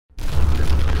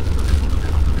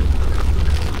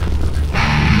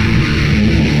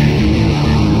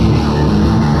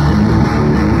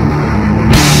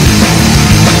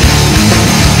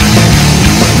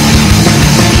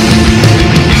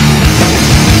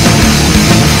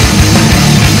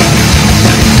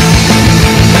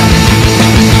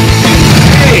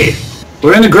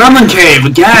We're in the Gremlin Cave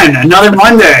again, another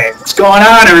Monday. What's going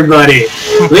on, everybody?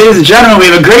 Ladies and gentlemen, we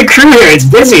have a great crew here. It's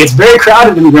busy. It's very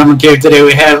crowded in the Gremlin Cave today.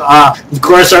 We have, of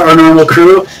course, our normal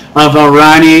crew of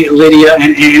Ronnie, Lydia,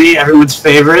 and Annie, everyone's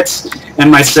favorites, and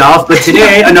myself. But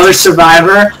today, another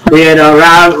survivor. We had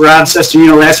Rob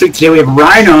Sesternino last week. Today we have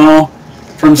Rhino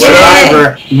from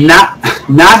Survivor. Not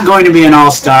going to be an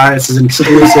all-star. This is an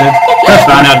exclusive. I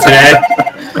found out today.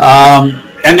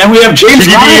 And then we have James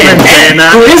Ryan,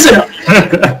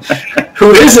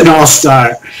 who is an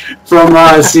all-star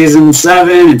from season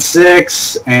 7 and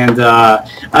 6, and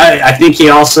I think he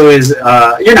also is.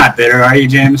 You're not bitter, are you,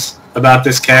 James, about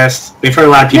this cast? We've heard a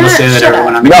lot of people say that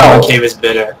everyone on the Gremlin Cave is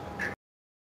bitter.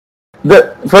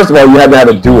 First of all, you had to have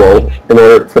a duo in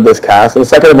order for this cast, and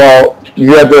second of all,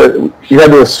 you had to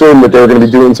assume that they were going to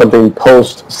be doing something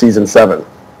post season 7.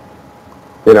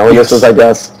 You know, and this was, I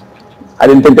guess. I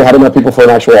didn't think they had enough people for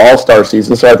an actual all-star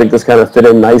season, so I think this kind of fit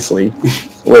in nicely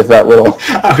with that little...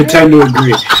 I would tend to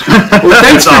agree. Well,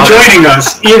 thanks for joining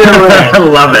us. Either way. I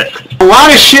love it. A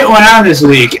lot of shit went on this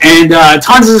week, and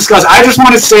tons to discuss. I just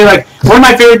want to say, like, one of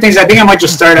my favorite things, I think I might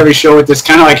just start every show with this,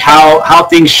 kind of like how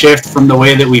things shift from the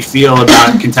way that we feel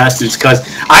about contestants, because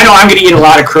I know I'm going to eat a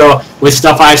lot of crow with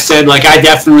stuff I've said. Like, I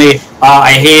definitely...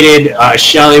 I hated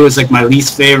Shelly was like my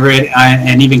least favorite,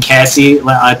 and even Cassie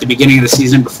at the beginning of the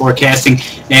season before casting,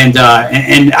 and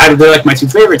they're like my two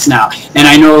favorites now. And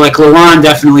I know like Lawan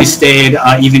definitely stayed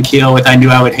even keel with I knew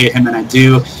I would hate him and I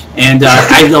do. And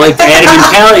I liked Adam and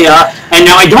Kalia, and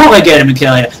now I don't like Adam and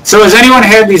Kalia. So has anyone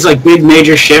had these like big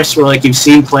major shifts where like you've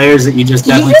seen players that you just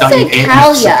definitely thought you ate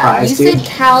and surprised you? You said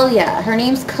Kalia. Her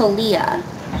name's Kalia.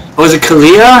 Oh, is it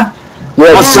Kalia?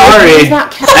 Yeah, oh, sorry. I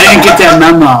didn't get that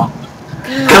memo.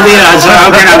 Kalia, so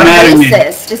how can I mad at me?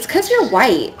 It's because you're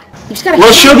white. You just gotta.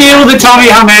 Well, she'll be able to tell me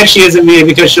how mad she is at me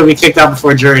because she'll be kicked out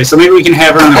before jury. So maybe we can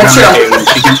have her on the Gremlin and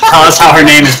she can tell us how her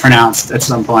name is pronounced at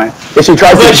some point. If she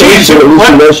tries to change it, at least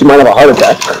you know she might have a heart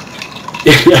attack.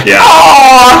 Yeah.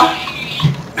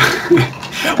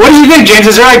 What do you think, James?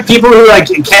 Is there like people who like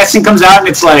casting comes out and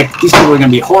it's like these people are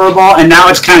gonna be horrible, and now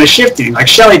it's kind of shifting? Like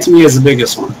Shelly to me is the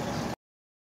biggest one.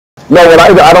 No, what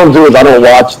I don't do is I don't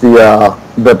watch the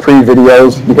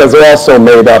pre-videos because they're all so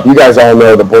made up. You guys all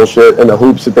know the bullshit and the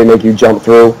hoops that they make you jump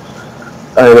through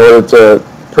in order to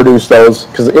produce those.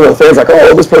 Because, you know, fans are like,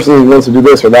 oh, this person wants to do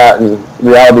this or that. And in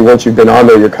reality, once you've been on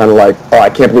there, you're kind of like, oh, I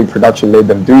can't believe production made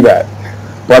them do that.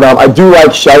 But I do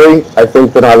like Shelly. I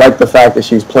think that I like the fact that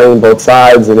she's playing both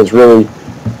sides and is really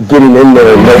getting in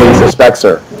there and nobody suspects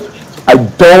her.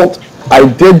 I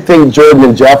did think Jordan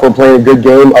and Jeff were playing a good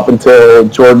game up until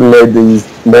Jordan made these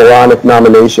moronic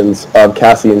nominations of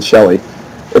Cassie and Shelly.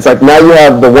 It's like now you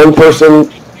have the one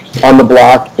person on the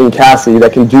block in Cassie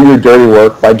that can do your dirty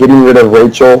work by getting rid of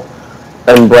Rachel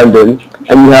and Brendan,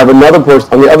 and you have another person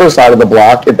on the other side of the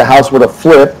block. If the house were to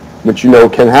flip, which you know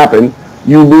can happen,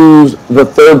 you lose the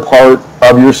third part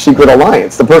of your secret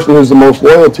alliance, the person who's the most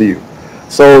loyal to you.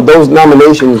 So those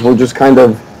nominations were just kind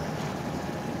of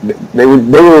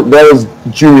that was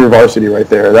junior varsity right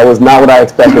there. That was not what I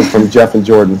expected from Jeff and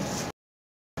Jordan.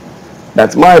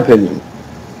 That's my opinion.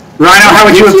 Rhino, how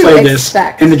would you have played this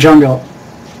in the jungle?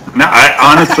 No, I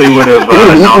honestly would have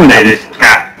nominated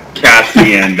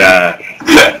Cassie and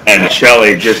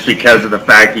Shelly just because of the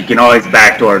fact he can always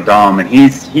backdoor Dom, and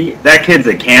that kid's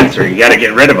a cancer. You got to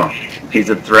get rid of him.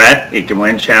 He's a threat. He can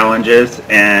win challenges,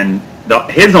 and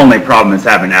his only problem is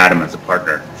having Adam as a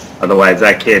partner. Otherwise,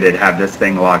 that kid would have this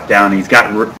thing locked down. He's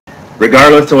got,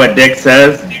 regardless of what Dick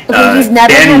says, okay, he's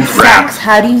never had sex.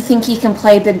 How do you think he can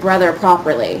play Big Brother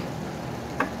properly?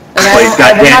 Like,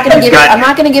 I'm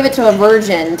not going to give it to a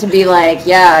virgin to be like,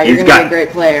 yeah, you're going to be a great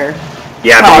player.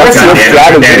 Yeah, but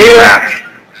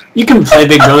you can play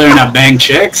Big Brother and not bang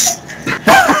chicks.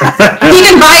 He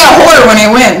can buy a whore when he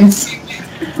wins.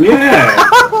 Yeah.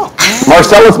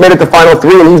 Marcellus made it to Final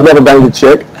 3 and he's never banged a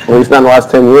chick. At least not in the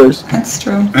last 10 years. That's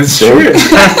true. That's true.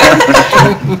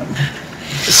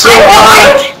 So,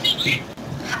 I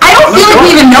don't feel like we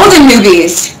even know the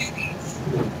newbies.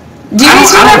 Do you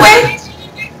feel that way?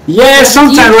 Yeah,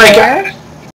 sometimes like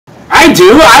I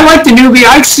do. I like the newbie.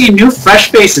 I see new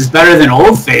fresh faces better than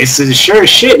old faces. Sure as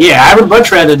shit. Yeah, I would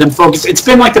much rather them focus. It's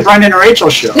been like the Brendan and Rachel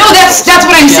show. No, that's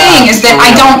what I'm saying is that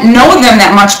I don't know them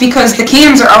that much because the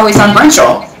cams are always on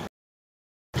Rachel.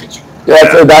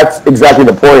 Yeah, that's exactly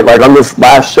the point. Like on this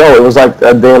last show, it was like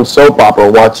a damn soap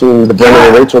opera watching the Brendan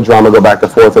and Rachel drama go back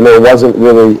and forth, and there wasn't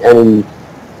really any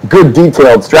good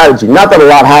detailed strategy. Not that a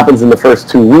lot happens in the first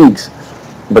 2 weeks,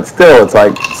 but still, it's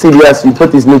like CBS. You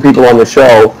put these new people on the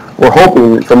show. We're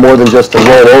hoping for more than just to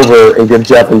roll over and give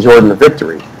Jeff and Jordan a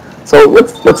victory. So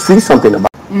let's see something about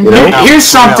it. You know? Here's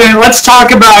something. Let's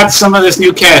talk about some of this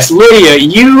new cast. Lydia,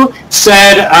 you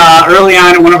said early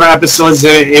on in one of our episodes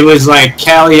that it was like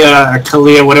Kalia or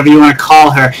Kalia, whatever you want to call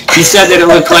her. You said that it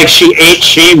looked like she ate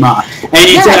Shima,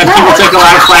 and you said that people took a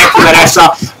lot of flack for that. I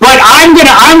saw, but I'm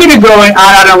gonna go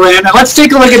out on a limb and let's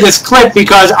take a look at this clip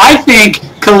because I think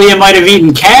Kalia might have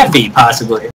eaten Kathy,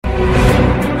 possibly.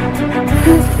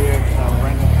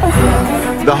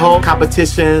 The whole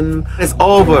competition is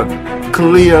over.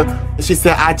 Kalia, she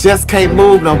said, I just can't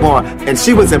move no more. And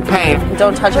she was in pain.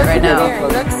 Don't touch it right now.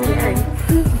 That's scary.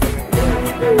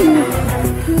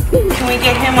 Can we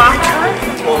get him off her?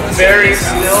 Well, very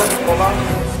still. Hold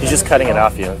on. He's just cutting it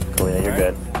off you, Kalia. You're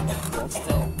good.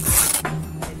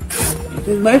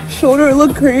 Does my shoulder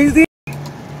look crazy?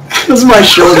 Does my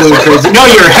shoulder look crazy? No,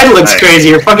 your head looks crazy.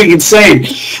 You're fucking insane.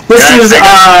 This is,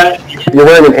 You're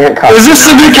wearing an ant costume. Is this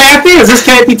the new Kathy? Is this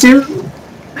Kathy too?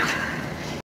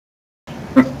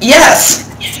 Yes.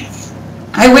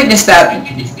 I witnessed that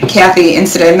Kathy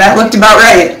incident. That looked about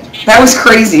right. That was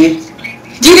crazy.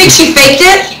 Do you think she faked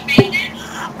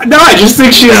it? No, I just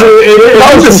think she's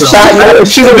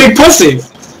she's a big pussy.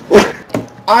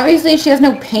 Obviously, she has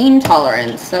no pain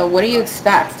tolerance, so what do you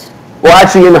expect? Well,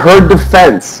 actually, in her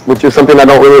defense, which is something I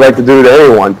don't really like to do to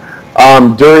anyone,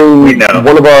 during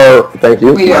one of our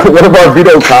one of our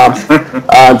veto comps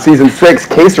on season 6,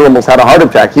 Kaser almost had a heart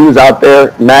attack. He was out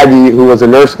there. Maggie, who was a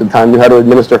nurse at the time, who had to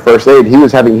administer first aid, he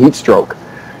was having heat stroke,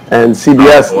 and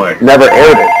CBS never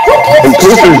aired it. And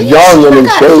Kaser's young and in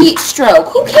shape. Heat stroke.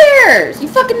 Who cares? You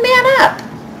fucking man up.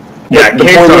 Yeah, the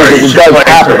point is, it does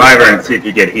happen. Survivor and see if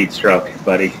you get heat stroke,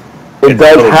 buddy. It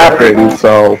does happen,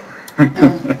 so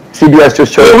CBS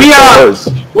just chose we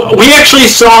actually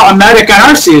saw a medic on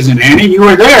our season, Annie. You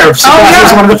were there. It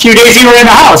was one of the few days you were in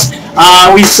the house.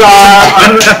 We saw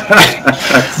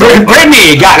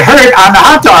Brittany got hurt on the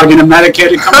hot dog and a medic had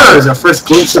to come out. It was our first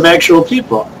glimpse of actual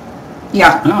people.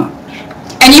 Yeah. Oh.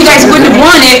 And you guys wouldn't have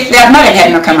won if that medic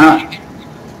hadn't come out.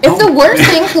 If the worst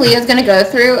thing Kalia's gonna go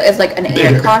through is like an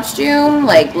ant costume,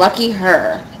 like lucky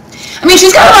her. I mean,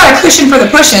 she's got a lot of cushion for the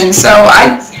pushing, so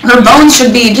her bones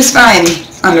should be just fine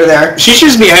under there. She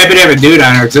should be happy to have a dude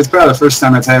on her, because it's probably the first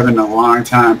time that's happened in a long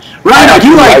time. Ryan,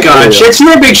 you like chicks.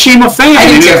 You're a big Shima fan. I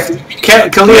do too.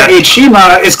 Kalia ate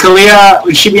Shima. Is Kalia,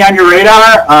 would she be on your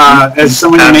radar as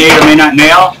someone you may or may not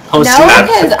nail? No,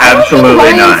 because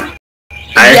absolutely not.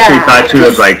 I actually thought she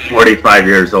was like 45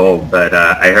 years old, but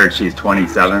I heard she's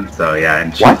 27, so yeah.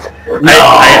 And what?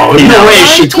 No way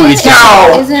she's 27.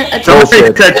 No!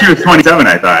 Somebody said she was 27,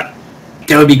 I thought.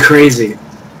 That would be crazy.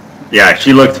 Yeah,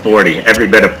 she looks 40, every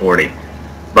bit of 40.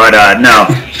 But no,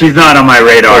 she's not on my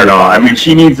radar at all. I mean,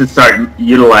 she needs to start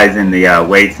utilizing the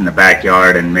weights in the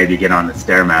backyard and maybe get on the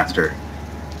Stairmaster.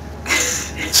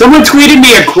 Someone tweeted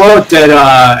me a quote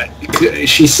that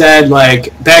she said,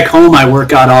 like, back home I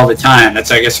work out all the time. That's,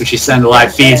 I guess, what she said in the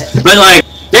live feeds. But, like,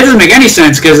 that doesn't make any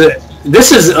sense because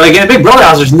this is, like, in a Big Brother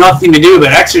house, there's nothing to do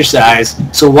but exercise.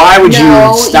 So why would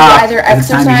you stop? You either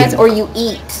exercise or you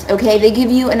eat, okay? They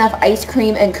give you enough ice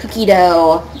cream and cookie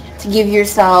dough to give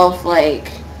yourself,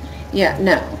 like,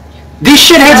 no. This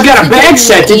shithead's got a bag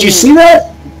set. Did you see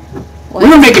that? What? We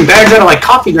were making bags out of, like,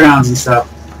 coffee grounds and stuff.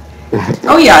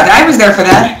 Oh, yeah, I was there for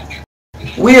that.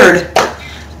 Weird.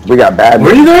 We got bad.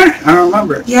 Were you there? I don't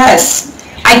remember. Yes.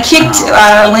 I kicked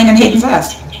Landon Hayden's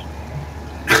ass.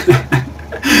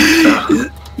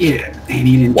 Yeah, and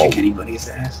he didn't kick anybody's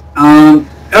ass.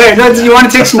 Okay, do you want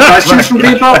to take some questions from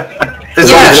people? The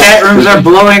chat rooms are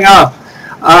blowing up.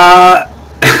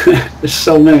 There's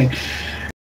so many.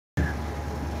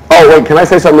 Oh, wait, can I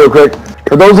say something real quick?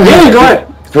 For those of you, go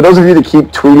ahead. For those of you that keep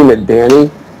tweeting at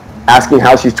Danny, asking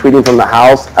how she's tweeting from the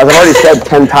house, as I've already said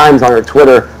 10 times on her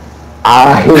Twitter,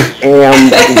 I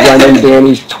am running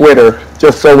Danny's Twitter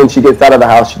just so when she gets out of the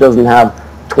house, she doesn't have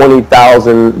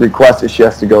 20,000 requests that she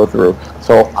has to go through.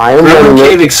 So I am running it.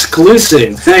 Cave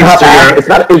exclusive. Thanks,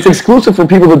 it's exclusive for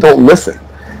people that don't listen.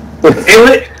 Yes,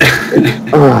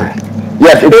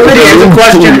 here's a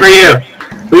question for you.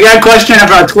 We got a question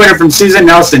about Twitter from Susan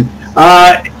Nelson.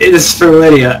 This is for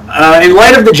Lydia. In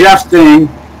light of the Jeff thing,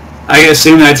 I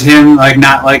assume that's him, like,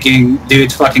 not liking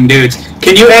dudes fucking dudes.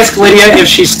 Can you ask Lydia if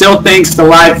she still thinks the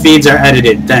live feeds are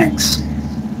edited? Thanks.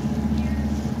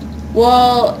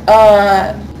 Well,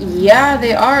 yeah,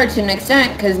 they are to an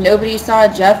extent, because nobody saw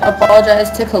Jeff apologize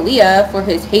to Kalia for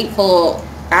his hateful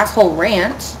asshole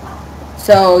rant.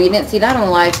 So you didn't see that on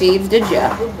the live feeds, did you?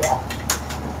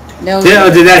 No.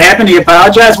 Did that happen? He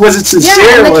apologized? Was it sincere?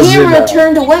 Yeah, and the camera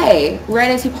turned away right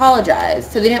as he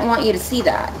apologized, so they didn't want you to see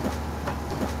that.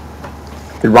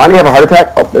 Did Ronnie have a heart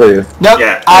attack? Oh, there he is. Nope,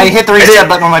 yeah. I hit the reset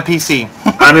button on my PC.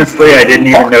 Honestly, I didn't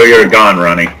even know you were gone,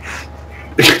 Ronnie.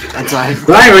 That's right.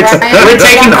 Right, we're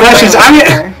taking questions. I'm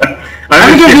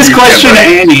gonna give this question to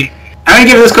Annie. I'm gonna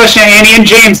give this question to Annie and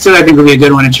James too. I think will be a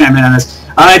good one to chime in on this.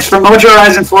 It's from Mojo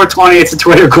Horizon 420. It's a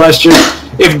Twitter question.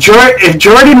 If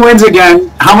Jordan wins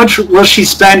again, how much will she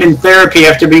spend in therapy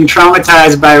after being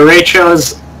traumatized by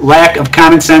Rachel's lack of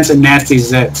common sense and nasty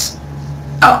zits?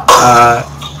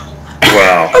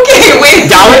 Wow. Okay, wait.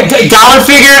 Dollar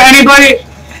figure? Anybody?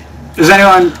 Does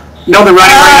anyone know the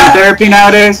running rate on therapy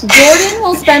nowadays? Jordan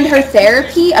will spend her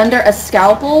therapy under a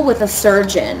scalpel with a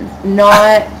surgeon,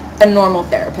 not a normal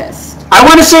therapist. I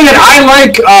want to say that I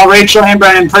like Rachel and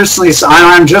Brandon personally, so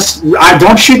I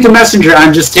don't shoot the messenger.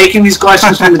 I'm just taking these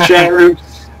questions from the chat room.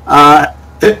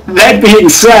 That being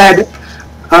said,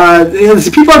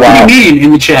 people are pretty mean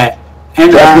in the chat.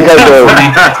 And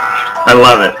I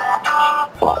love it.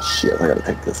 Oh shit! I gotta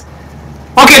take this.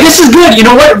 Okay, this is good. You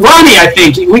know what, Ronnie? I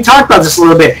think we talked about this a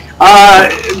little bit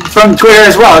from Twitter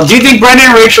as well. Do you think Brendan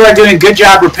and Rachel are doing a good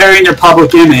job repairing their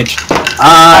public image?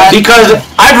 Because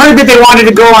I've heard that they wanted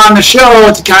to go on the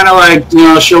show to kind of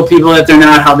show people that they're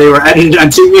not how they were edited on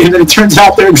TV, and then it turns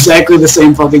out they're exactly the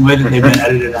same fucking way that they've been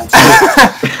edited on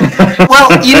TV.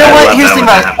 Well, you know what? Here's the thing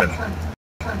about it.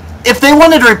 If they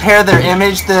wanted to repair their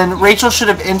image, then Rachel should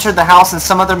have entered the house in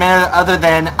some other manner other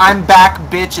than "I'm back,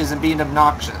 bitches" and being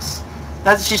obnoxious.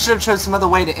 She should have chosen some other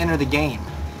way to enter the game.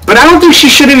 But I don't think she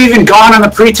should have even gone on the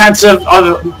pretense of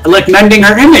mending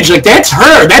her image. Like, that's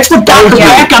her. That's what got her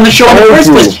back on the show in the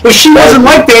first place. If she wasn't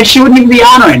like that, she wouldn't even be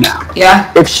on right now.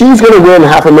 Yeah. If she's gonna win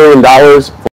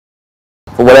 $500,000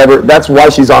 for whatever, that's why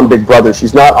she's on Big Brother.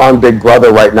 She's not on Big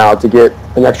Brother right now to get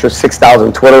an extra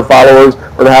 6,000 Twitter followers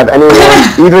or to have anyone,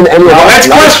 even any of us.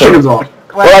 That's questionable.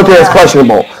 Well, okay, it's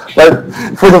questionable. But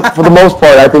for the most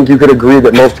part, I think you could agree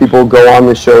that most people go on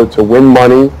the show to win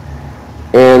money,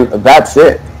 and that's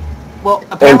it. Well,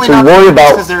 apparently not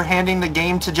because they're handing the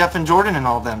game to Jeff and Jordan and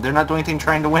all of them. They're not doing anything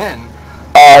trying to win.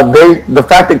 The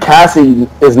fact that Cassie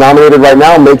is nominated right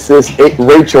now makes this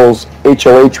Rachel's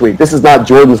HOH week. This is not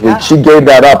Jordan's week. She gave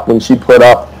that up when she put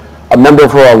up a member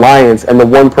of her alliance and the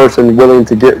one person willing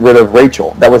to get rid of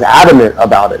Rachel that was adamant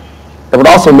about it. That would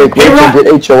also make Rachel get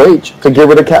HOH to get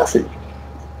rid of Cassie.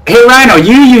 Hey Rhino,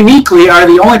 you uniquely are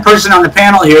the only person on the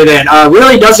panel here that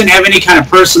really doesn't have any kind of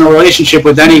personal relationship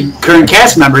with any current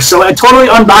cast members. So totally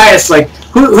unbiased,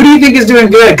 who do you think is doing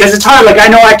good? Because it's hard. I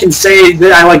know I can say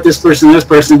that I like this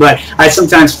person, but I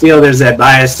sometimes feel there's that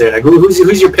bias there.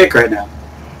 Who's your pick right now?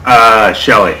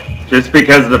 Shelly. Just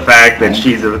because of the fact that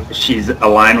she's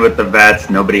aligned with the vets,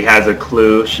 nobody has a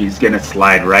clue. She's gonna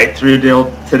slide right through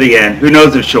to the end. Who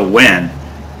knows if she'll win?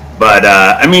 But,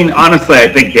 honestly, I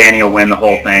think Danny will win the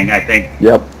whole thing. I think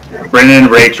Brendan and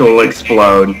Rachel will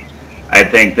explode. I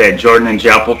think that Jordan and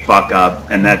Jeff will fuck up,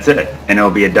 and that's it. And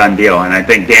it'll be a done deal. And I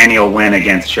think Danny will win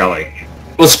against Shelly.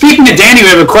 Well, speaking of Danny, we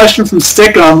have a question from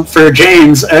Stickum for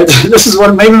James. This is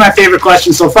maybe my favorite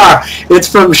question so far. It's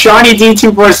from Shawnee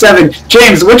D247.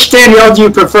 James, which Danielle do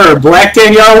you prefer, Black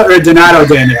Danielle or Donato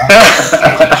Danielle?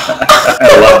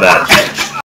 I love that.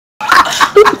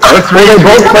 They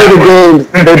both play the games.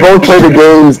 They both play the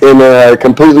games in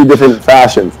completely different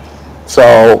fashions.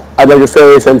 So I'd like to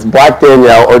say, since Black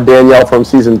Danielle or Danielle from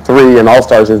season 3 in All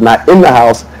Stars is not in the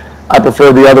house, I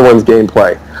prefer the other one's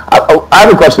gameplay. I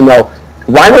have a question though.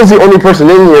 Rhino's the only person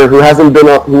in here who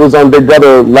was on Big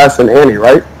Brother less than Annie,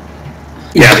 right?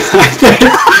 Yeah.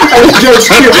 Okay, is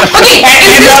this called a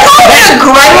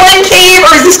Gremlin cave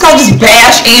or is this called just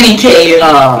Bash Annie cave?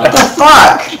 What the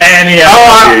fuck? Annie,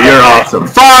 you're awesome.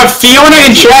 Fiona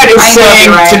in chat is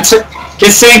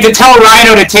saying to tell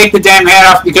Rhino to take the damn hat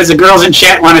off because the girls in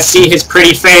chat want to see his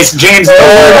pretty face. James, don't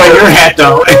worry about your hat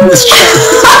though in this chat,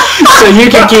 so you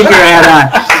can keep your hat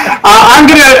on. I'm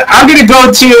gonna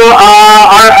go to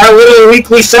our little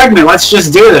weekly segment. Let's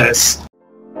just do this.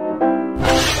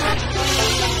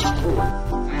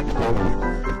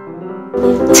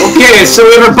 Okay, so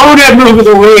we have a bonehead move of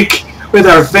the week with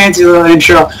our fancy little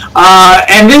intro.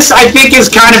 And this, I think, is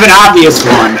kind of an obvious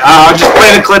one. I'll just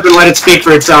play the clip and let it speak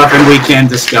for itself, and we can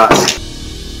discuss.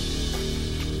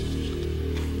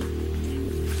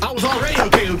 I was already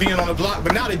okay with being on the block,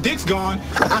 but now that Dick's gone,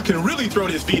 I can really throw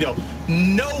this veto.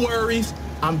 No worries.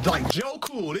 I'm like Joe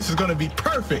Cool. This is going to be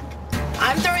perfect.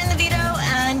 I'm throwing the veto,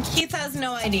 and Keith has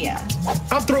no idea.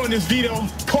 I'm throwing this veto.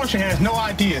 Portia has no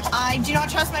ideas. I do not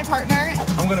trust my partner.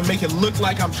 I'm going to make it look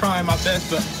like I'm trying my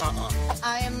best, but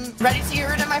I am ready to get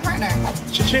rid of my partner.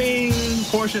 Cha-ching.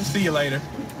 Portia, see you later.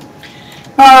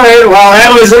 All right, well, that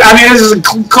was, I mean, this is a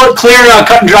clear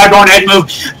cut and dry bonehead move.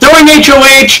 Throwing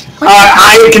HOH,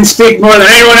 I can speak more than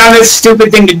anyone on this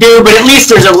stupid thing to do, but at least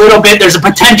there's a little bit, there's a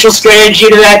potential strategy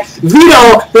to that.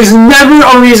 Veto, there's never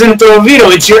a reason to throw a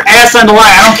veto. It's your ass on the line.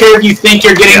 I don't care if you think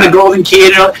you're getting the golden key,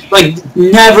 like,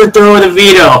 never throw the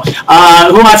veto.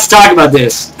 Who wants to talk about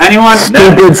this? Anyone?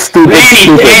 Stupid.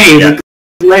 Annie,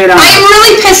 lay it on. I'm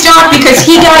really pissed off because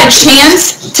he got a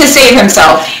chance to save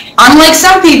himself. Unlike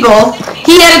some people,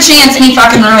 he had a chance and he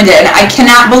fucking ruined it. And I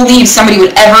cannot believe somebody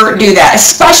would ever do that,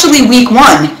 especially week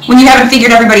 1 when you haven't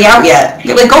figured everybody out yet.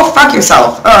 Like, go fuck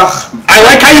yourself. Ugh. I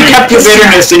like how you kept your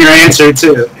bitterness in your answer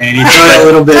too, and you threw a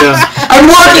little bit of. I'm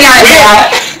working on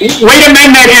that. Way to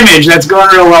mend that image. That's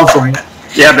going real well for you.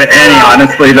 Yeah, but Annie,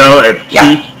 honestly though, if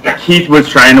Keith was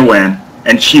trying to win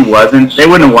and she wasn't, they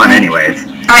wouldn't have won anyways.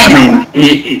 I know.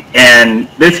 mean, and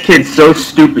this kid's so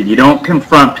stupid. You don't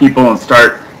confront people and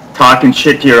start talking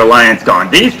shit to your alliance going,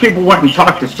 these people went and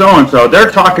talked to so-and-so,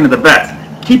 they're talking to the best.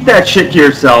 Keep that shit to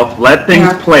yourself, let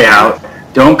things play out,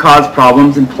 don't cause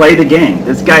problems, and play the game.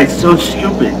 This guy's so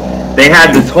stupid. They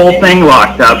had this whole thing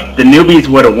locked up, the newbies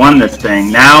would have won this thing.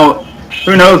 Now,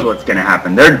 who knows what's going to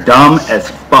happen. They're dumb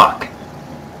as fuck.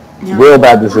 Real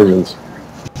bad decisions.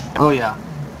 Oh, yeah.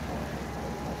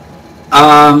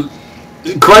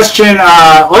 Question,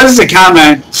 what is the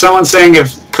comment? Someone saying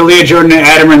if Kalia, Jordan, and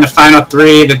Adam are in the final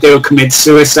 3, that they would commit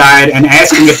suicide, and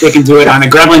asking if they can do it on a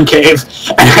Gremlin cave.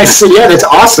 And I said, yeah, that's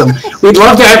awesome. We'd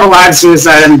love to have a live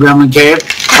suicide in a Gremlin cave.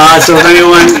 So if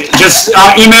anyone, just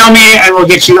email me and we'll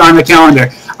get you on the calendar.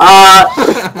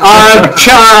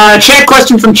 Chat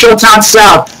question from Chilltown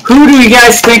South. Who do you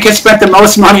guys think has spent the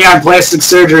most money on plastic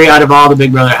surgery out of all the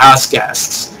Big Brother house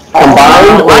guests?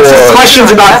 Combined Lots of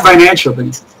questions about financial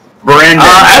things. Brandon.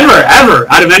 Ever,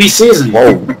 out of any season.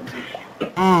 Whoa.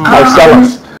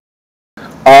 Marcellus.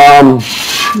 Oh,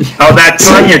 that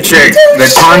Tanya chick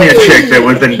that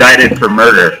was indicted for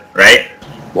murder, right?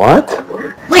 What?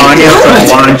 Tanya, the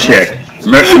blonde chick.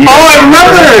 I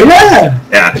remember,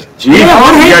 Yeah. Geez, you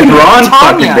guys were on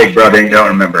fucking Big Brother and you don't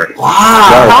remember.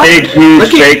 Wow. Big,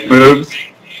 huge, fake moves.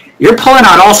 You're pulling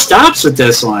out all stops with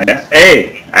this one.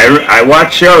 Hey, I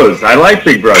watch shows. I like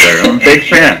Big Brother. I'm a big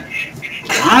fan.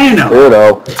 I know.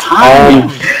 Weirdo.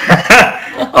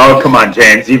 Oh, come on,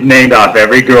 James. You've named off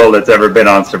every girl that's ever been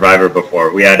on Survivor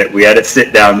before. We had a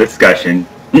sit-down discussion.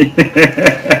 Ew.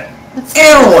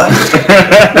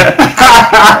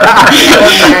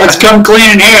 Let's come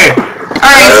clean and here.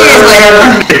 Alright, see you later.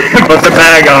 Put the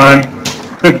bag on.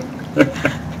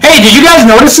 Hey, did you guys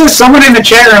notice this? Someone in the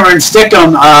chat room or in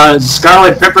Stickum,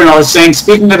 Scarlet Pimpernel is saying,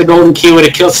 speaking of the golden key would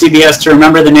have killed CBS to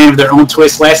remember the name of their own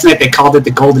twist. Last night they called it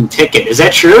the golden ticket. Is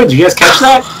that true? Did you guys catch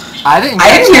that? I didn't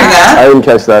hear that. I didn't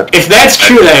catch that. If that's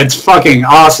true, then it's fucking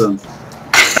awesome.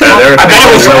 I bet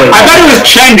it was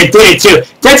Chen that did it too.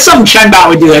 That's something Chenbot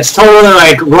would do. That's totally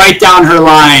like right down her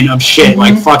line of shit,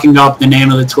 like fucking up the name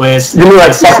of the twist. You mean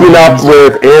like fucking up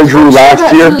with Andrew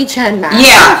last year?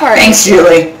 Yeah, thanks,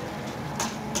 Julie.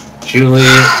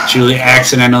 Julie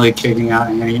accidentally kicking out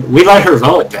Annie. We let her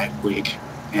vote that week.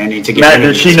 Annie to get Matt,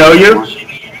 does she know you?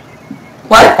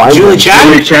 What? Julie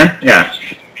Chen? Julie Chen? Yeah.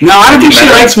 No, I don't think she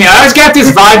likes me. I always got this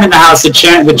vibe in the house that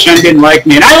Chen didn't like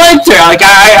me, and I liked her. Like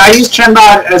I use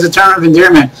Chenbot as a term of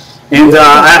endearment, and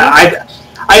I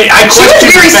question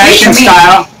her fashion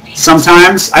style.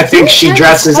 Sometimes I think she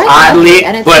dresses oddly,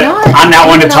 but I'm not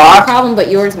one to talk. Problem, but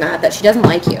yours, Matt, that she doesn't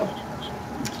like you.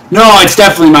 No, it's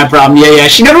definitely my problem. Yeah.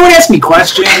 She never would ask me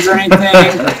questions or anything.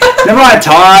 Never want to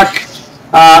talk.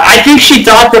 I think she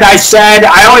thought that I said,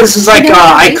 I always was like,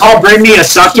 I called Brittany a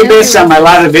succubus on my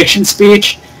live eviction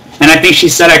speech. And I think she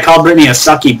said I called Brittany a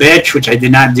sucky bitch, which I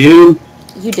did not do.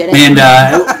 You didn't. And,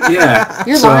 yeah.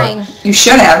 You're lying. You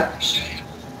should have.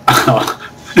 Oh.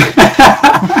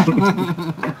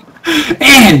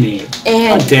 Annie.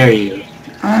 How dare you?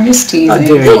 I'm just teasing.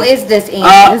 Who is this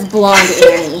Annie? This blonde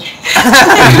Annie.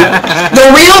 The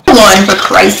real one, for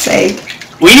Christ's sake.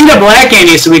 We need a black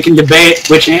Annie so we can debate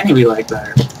which Annie we like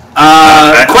better.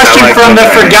 Question from the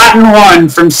Forgotten One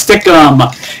from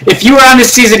Stickum. If you were on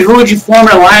this season, who would you form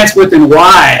an alliance with and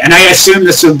why? And I assume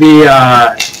this would be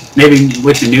maybe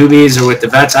with the newbies or with the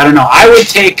vets. I don't know. I would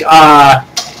take...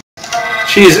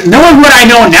 knowing what I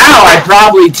know now, I'd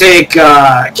probably take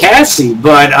Cassie.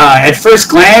 But at first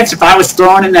glance, if I was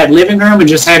thrown in that living room and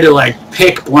just had to like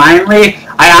pick blindly,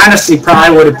 I honestly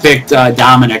probably would have picked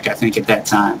Dominic, I think, at that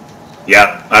time.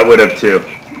 Yeah, I would have too.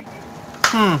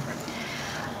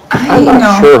 I'm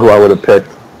not sure who I would have picked.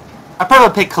 I probably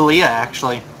would pick Kalia,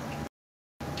 actually.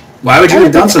 Why would you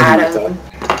have done something like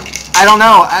that? I don't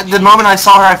know. At the moment I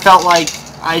saw her, I felt like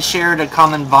I shared a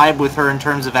common vibe with her in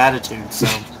terms of attitude, so...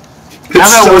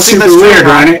 It's so super weird,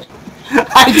 right?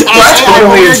 That's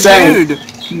totally insane. Dude.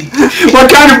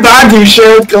 What kind of bond do you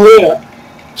share with Kalia?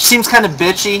 She seems kind of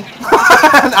bitchy.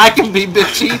 I can be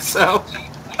bitchy, so.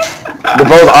 They're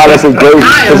both honestly great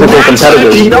physical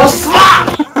competitors.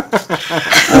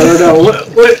 I don't know.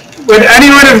 Would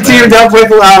anyone have teamed up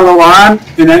with Lawan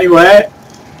in any way?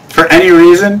 For any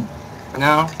reason?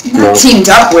 No. Not teamed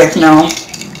up with, no.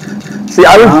 See,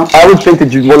 I would think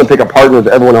that you'd want to pick a partner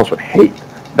that everyone else would hate.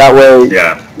 That way,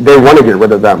 they want to get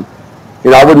rid of them.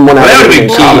 You know, I wouldn't want to have anything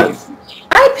in common.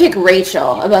 I'd pick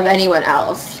Rachel above anyone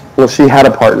else. Well, she had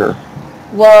a partner.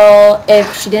 Well,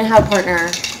 if she didn't have a partner,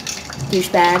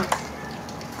 douchebag.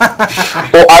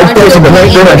 Well,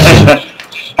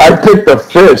 I'd pick the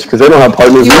fish because they don't have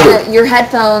partners either. Your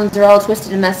headphones are all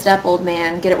twisted and messed up, old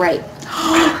man. Get it right.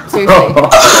 Seriously.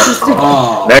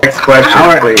 Next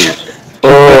question, please.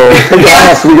 Oh, take your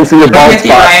ass so we can see your bald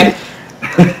spot.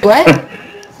 What?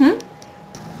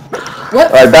 What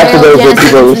all right, back to those that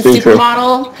people are listening to.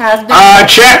 Supermodel has been...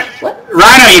 Chat.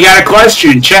 Rhino, you got a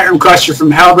question. Chat room question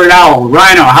from Halbert Owl.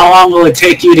 Rhino, how long will it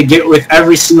take you to get with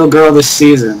every single girl this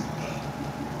season?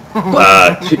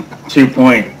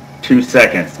 2.2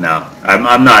 seconds now.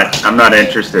 I'm not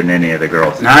interested in any of the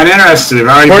girls. Not interested. We've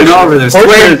already been over this.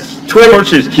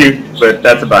 Twitter's cute, but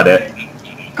that's about it.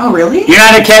 Oh, really? You're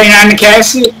not into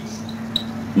Cassie?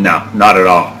 No, not at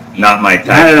all. Not my type.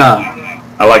 Not at all.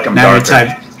 I like them not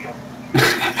darker.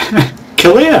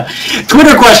 Kalia.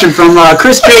 Twitter question from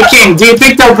Chris J. King. Do you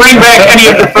think they'll bring back any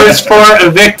of the first 4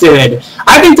 evicted?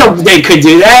 I think they could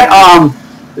do that.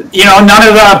 You know, none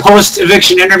of the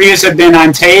post-eviction interviews have been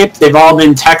on tape. They've all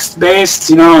been text-based,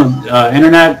 you know,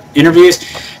 internet interviews.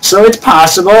 So it's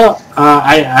possible.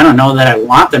 I don't know that I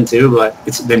want them to, but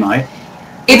they might.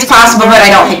 It's possible, but I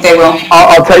don't think they will.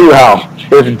 I'll tell you how.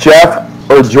 If Jeff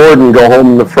or Jordan go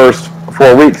home in the first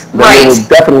 4 weeks, then they will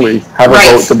definitely have a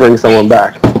vote to bring someone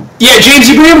back. Yeah, James,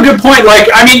 you bring up a good point. Like,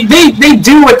 I mean, they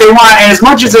do what they want, and as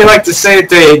much as they like to say that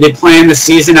they plan the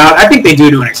season out, I think they do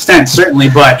to an extent, certainly,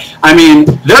 but, I mean,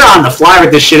 they're on the fly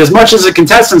with this shit as much as the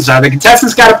contestants are. The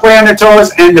contestants got to play on their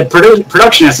toes, and the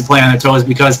production has to play on their toes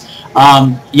because,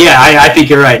 I think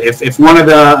you're right. If one of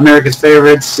the America's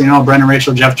favorites, you know, Brendan,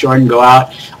 Rachel, Jeff, Jordan go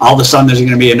out, all of a sudden there's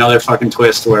going to be another fucking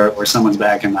twist where someone's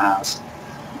back in the house.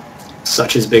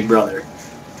 Such as Big Brother.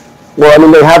 Well, I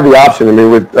mean, they have the option. I mean,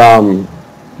 with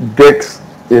Dick's,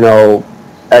 you know,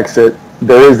 exit,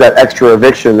 there is that extra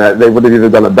eviction that they would have either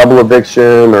done a double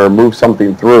eviction or moved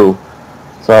something through.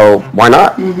 So why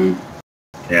not? Mm-hmm.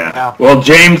 Yeah. Well,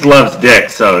 James loves Dick,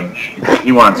 so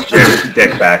he wants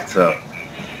Dick back. So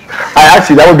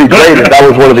actually, that would be great if that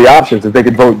was one of the options, if they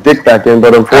could vote Dick back in.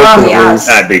 But unfortunately,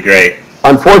 that'd be great.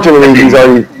 Unfortunately, he's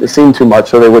already seen too much,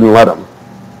 so they wouldn't let him.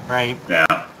 Right. Yeah.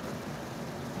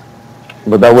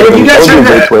 But that would be a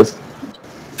great twist.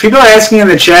 People are asking in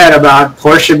the chat about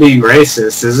Portia being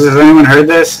racist. Has anyone heard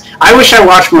this? I wish I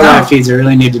watched more live feeds. I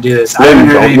really need to do this. I haven't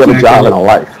heard anything. You have a job and a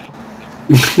life.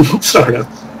 Sort of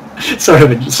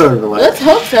a life. Let's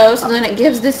hope so then it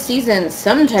gives this season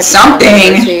some type of something.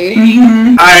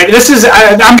 Mm-hmm. All right, I'm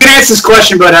going to ask this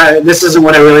question, but this isn't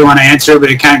what I really want to answer, but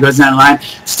it kind of goes down the line.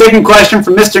 Sticking question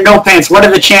from Mr. No Pants. What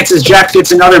are the chances Jeff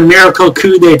gets another miracle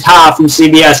coup d'etat from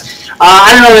CBS?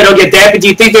 I don't know that he'll get that, but do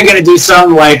you think they're going to do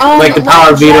something like the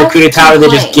power veto coup d'etat where they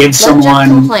just give someone...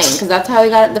 complain, because that's how he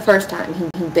got it the first time. He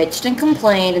bitched and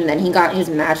complained, and then he got his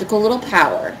magical little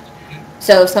power.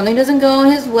 So if something doesn't go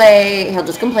his way, he'll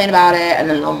just complain about it, and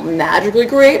then they'll magically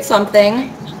create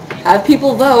something, have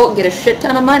people vote, get a shit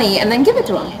ton of money, and then give it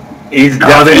to him. The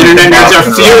internet nerds are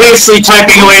furiously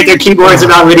typing away at their keyboards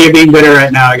about Lydia being bitter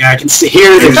right now. I can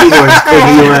hear the keyboards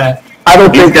clicking away. I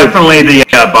don't think definitely the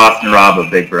Boston Rob of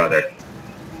Big Brother.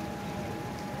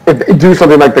 If they do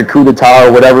something like the coup d'etat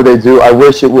or whatever they do, I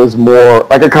wish it was more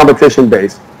like a competition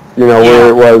based. You know, where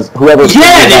it was whoever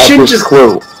they should just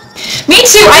clue. Me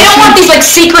too. I don't want these like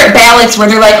secret ballots where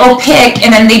they're like, oh, pick,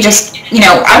 and then they just, you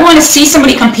know, I want to see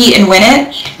somebody compete and win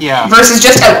it. Yeah. Versus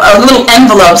just a little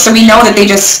envelope, so we know that they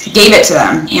just gave it to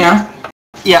them. You know.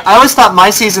 Yeah, I always thought my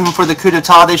season for the coup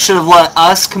d'etat, they should have let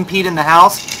us compete in the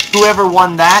house. Whoever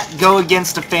won that, go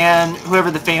against a fan, whoever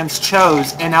the fans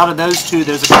chose, and out of those two,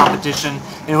 there's a competition,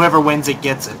 and whoever wins it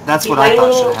gets it. That's what I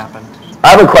thought should have happened. I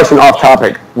have a question off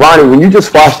topic. Ronnie, when you just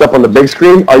flashed up on the big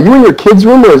screen, are you in your kid's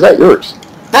room or is that yours?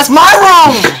 That's my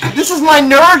room! This is my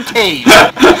nerd cave!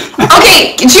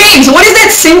 Okay, James, what is that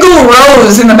single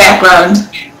rose in the background?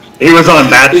 He was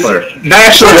on Bachelor.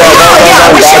 Bachelor.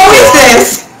 What show is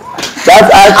this?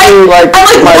 That's actually what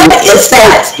is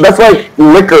that? That's like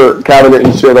liquor cabinet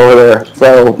and shit over there.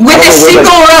 So with a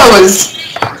single rose.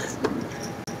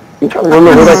 I'm trying to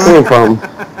remember where that came from.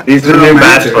 He's the new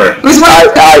bachelor.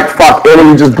 Alright, fuck. Anna,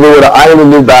 you just blew it up. I am the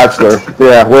new bachelor.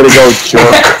 Yeah, way to go, jerk.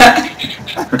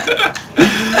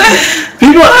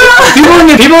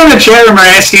 People in the chat room are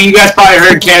asking. You guys probably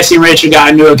heard Cassie and Rachel got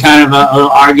into a kind of a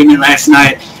little argument last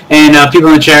night, and people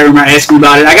in the chat room are asking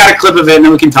about it. I got a clip of it, and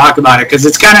then we can talk about it because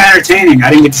it's kind of entertaining.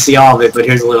 I didn't get to see all of it, but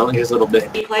here's a little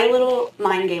bit. You play a little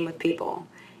mind game with people.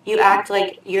 You act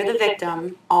like you're the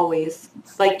victim always,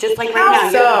 like just like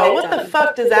right now. So, what the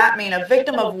fuck does that mean? A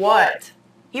victim of what?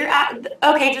 You're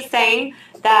okay. Just saying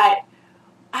that.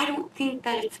 I don't think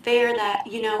that it's fair that,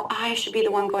 I should be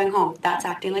the one going home. That's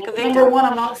acting like a victim. Number one,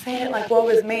 I'm not saying it like, woe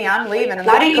is me. I'm leaving, and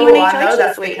Why that's didn't cool. you in I HOH know that's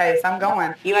this the week? case. I'm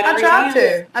going. You had I every tried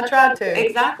chance. to. I tried to.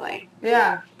 Exactly.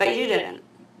 Yeah. But you didn't.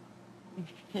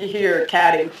 You're a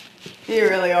catty. You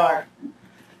really are.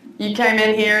 You came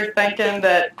in here thinking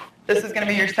that this is going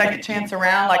to be your second chance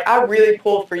around. Like, I really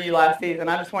pulled for you last season.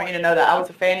 I just want you to know that. I was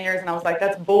a fan of yours, and I was like,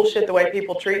 that's bullshit the way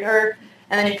people treat her.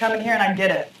 And then you come in here, and I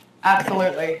get it.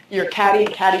 Absolutely. You're a catty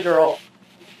girl.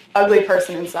 Ugly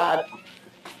person inside.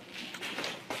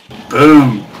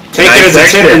 Boom. Take it as a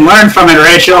tip and learn from it,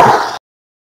 Rachel.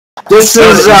 This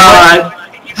is,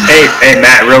 Hey,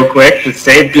 Matt, real quick, to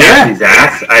save Cassie's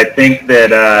ass, I think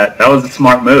that that was a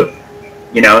smart move.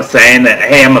 Saying that,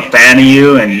 hey, I'm a fan of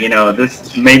you, and,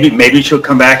 this maybe she'll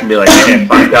come back and be like, hey, I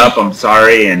fucked up, I'm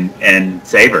sorry, and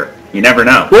save her. You never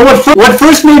know. Well, what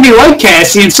first made me like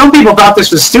Cassie, and some people thought this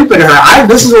was stupid of her,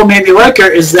 this is what made me like her,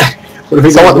 is that... Look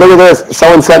at this.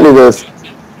 Someone sent me this.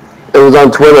 It was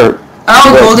on Twitter.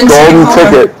 Oh, golden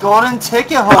ticket. Golden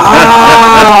ticket holder.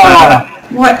 Oh.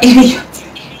 What idiot.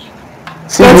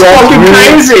 That's fucking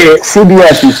crazy.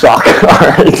 CBS, you suck.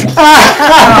 Alright.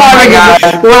 Oh my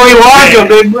god. Willy Wonka,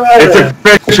 big brother. It's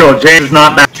official. James is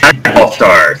not basketball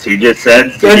stars. He just said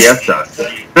CBS sucks.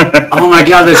 Oh my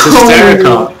god, that's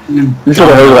hysterical. You should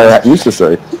have heard what I used to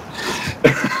say.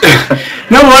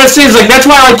 No, what it seems like, that's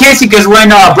why I like Cassie, because when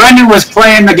Brendan was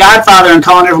playing The Godfather and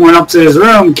calling everyone up to his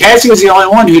room, Cassie was the only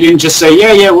one who didn't just say,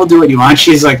 yeah, we'll do what you want.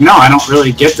 She's like, no, I don't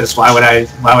really get this. Why would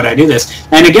I do this?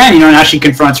 And again, now she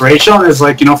confronts Rachel and is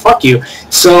like, fuck you.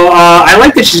 So I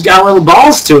like that she's got little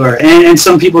balls to her. And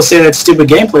some people say that's stupid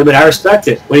gameplay, but I respect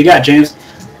it. What do you got, James?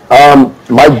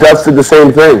 Mike Dutz did the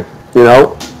same thing,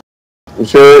 I'm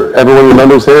sure everyone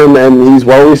remembers him, and he's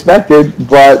well respected,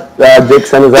 but Dick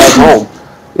sent his ass home.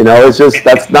 It's just,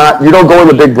 that's not, you don't go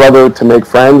into Big Brother to make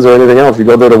friends or anything else. You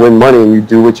go there to win money, and you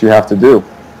do what you have to do.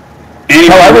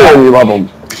 Tell everyone you love them.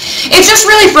 It's just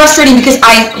really frustrating because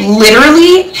I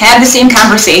literally had the same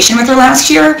conversation with her last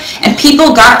year, and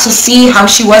people got to see how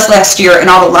she was last year and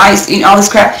all the lies, all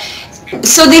this crap.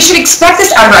 So they should expect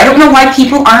this out of her. I don't know why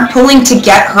people aren't pulling to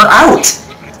get her out.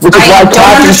 Which is why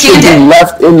Kathy should be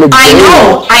left in the game.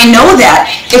 I know that.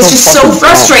 It's just so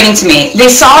frustrating to me. They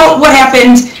saw what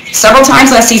happened several times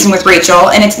last season with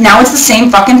Rachel, and now it's the same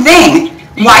fucking thing.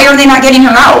 Why are they not getting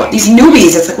her out? These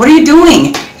newbies, it's like, what are you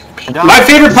doing? My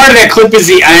favorite part of that clip is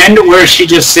the end where she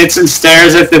just sits and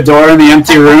stares at the door in the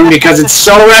empty room because it's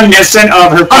so reminiscent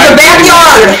of her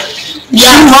backyard. She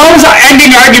loves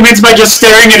ending arguments by just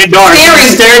staring at a door.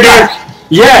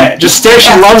 Just stare.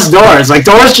 She loves doors. Like,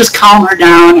 doors just calm her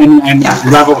down and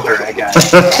level her, I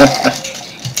guess.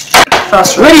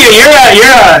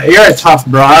 Lydia, you're a tough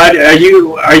broad.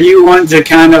 Are you one to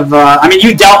kind of?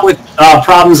 You dealt with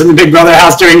problems in the Big Brother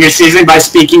house during your season by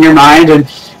speaking your mind, and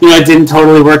it didn't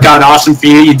totally work out awesome for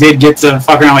you. You did get to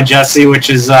fuck around with Jesse, which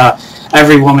is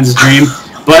every woman's dream.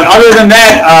 But other than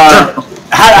that,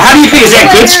 how do you think? Is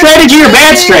that good strategy or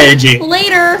bad strategy?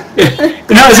 Later.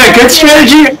 No, is that good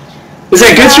strategy? Is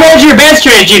that good strategy or bad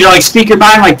strategy to speak your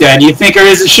mind like that? Do you think,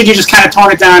 or should you just kind of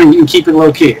tone it down and keep it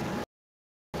low key?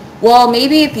 Well,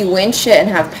 maybe if you win shit and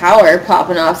have power,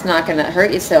 popping off's not going to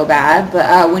hurt you so bad.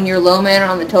 But when you're low man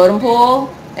on the totem pole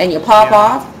and you pop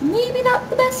off, maybe not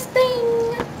the best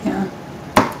thing.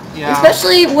 Yeah.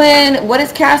 Especially when, what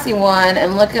is Cassie won?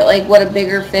 And look at what a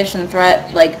bigger fish and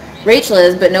threat Rachel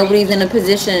is, but nobody's in a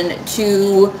position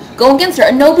to go against her,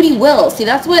 and nobody will. See,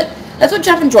 that's what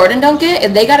Jeff and Jordan don't get,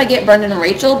 is they got to get Brendan and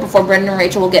Rachel before Brendan and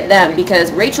Rachel will get them,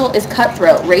 because Rachel is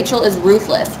cutthroat. Rachel is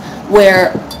ruthless,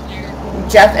 where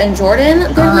Jeff and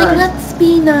Jordan, they're like, let's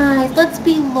be nice, let's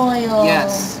be loyal.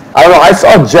 Yes. I don't know, I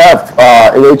saw Jeff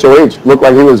in HOH look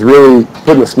like he was really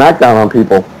putting a smackdown on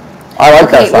people. I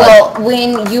like that side. Well,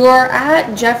 when you're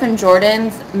at Jeff and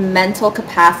Jordan's mental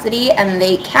capacity and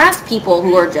they cast people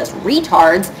who are just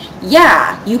retards,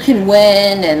 yeah, you can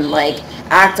win and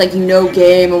act like you know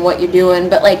game and what you're doing,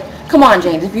 but come on,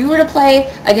 James, if you were to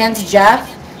play against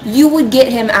Jeff, you would get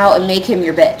him out and make him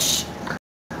your bitch.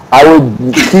 I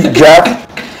would keep Jeff,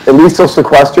 at least he'll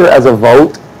sequester as a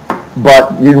vote,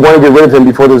 but you want to get rid of him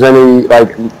before there's any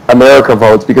like America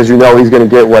votes because you know he's going to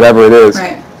get whatever it is.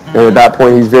 Right. And at that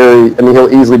point,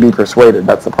 he'll easily be persuaded.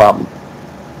 That's the problem.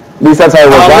 At least that's how it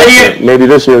was last year. Maybe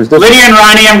this year is different. Lydia and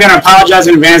Ronnie, I'm going to apologize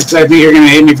in advance because I think you're going to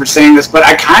hate me for saying this, but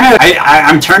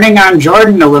I'm turning on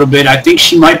Jordan a little bit. I think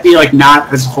she might be like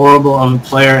not as horrible of a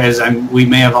player as we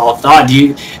may have all thought. Do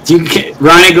you,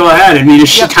 Ronnie, go ahead. I mean, is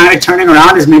she kind of turning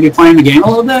around? Is maybe playing the game a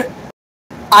little bit?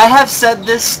 I have said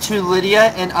this to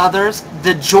Lydia and others.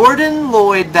 The Jordan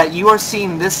Lloyd that you are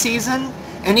seeing this season,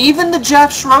 and even the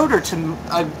Jeff Schroeder to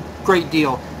a great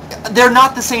deal, they're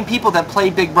not the same people that play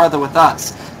Big Brother with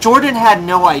us. Jordan had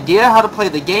no idea how to play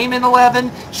the game in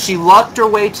 11. She lucked her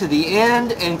way to the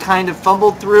end and kind of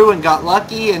fumbled through and got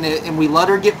lucky, and we let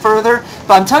her get further.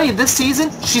 But I'm telling you, this season,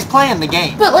 she's playing the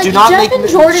game. But like Jeff and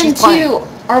Jordan too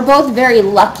are both very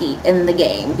lucky in the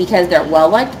game because they're well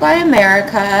liked by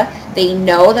America. They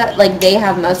know that like they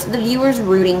have most of the viewers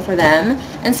rooting for them,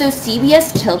 and so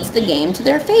CBS tilts the game to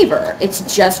their favor. It's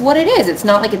just what it is. It's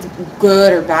not like it's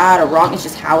good or bad or wrong. It's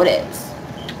just how it is.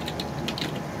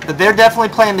 But they're definitely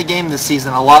playing the game this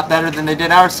season a lot better than they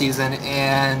did our season,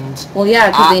 and... Well,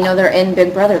 yeah, because they know they're in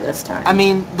Big Brother this time. I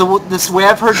mean, this way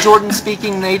I've heard Jordan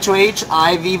speaking in the HOH,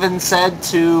 I've even said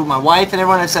to my wife and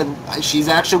everyone, I said, she's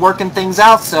actually working things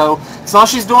out, so as long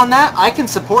as she's doing that, I can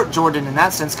support Jordan in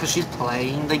that sense because she's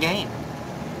playing the game.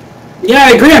 Yeah,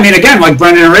 I agree. I mean, again, like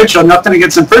Brendan and Rachel, nothing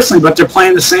against them personally, but they're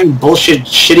playing the same bullshit,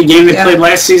 shitty game they played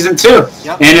last season too.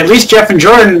 Yep. And at least Jeff and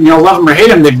Jordan, love them or hate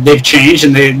them, they've changed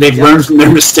and they've learned from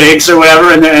their mistakes or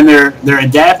whatever, and they're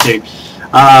adapting.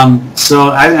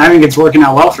 So I think it's working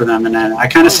out well for them, and I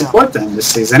kind of support them this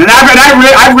season. And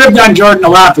I've ribbed on Jordan a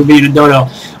lot for being a dodo,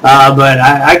 but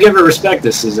I give her respect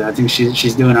this season. I think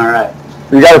she's doing all right.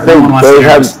 You got to think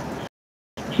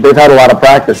they've had a lot of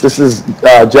practice. This is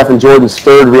Jeff and Jordan's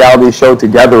third reality show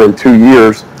together in 2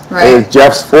 years. Right. And it's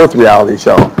Jeff's fourth reality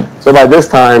show. So by this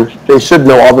time, they should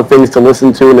know all the things to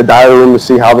listen to in the diary room to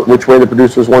see which way the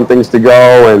producers want things to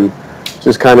go, and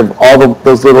just kind of all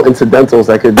those little incidentals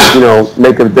that could,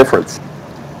 make a difference.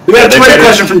 We got a Twitter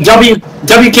question from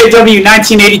WKW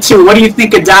 1982. What do you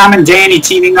think of Dom and Danny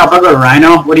teaming up? I'll go to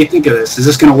Rhino. What do you think of this? Is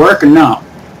this going to work or no?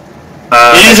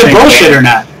 And is it bullshit or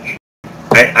not?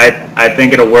 I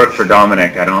think it'll work for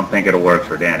Dominic. I don't think it'll work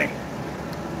for Danny.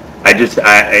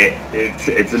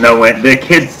 It's a no-win. The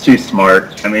kid's too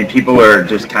smart. I mean, people are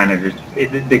just kind of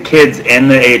the kid's in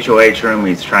the HOH room.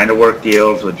 He's trying to work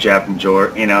deals with Jeff and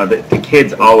George. The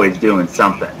kid's always doing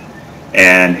something.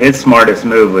 And his smartest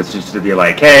move was just to be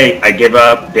like, hey, I give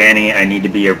up. Danny, I need to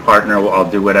be your partner. I'll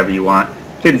do whatever you want.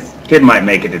 Kid might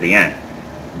make it to the end.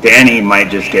 Danny might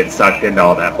just get sucked into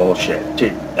all that bullshit.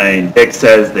 I mean, Dick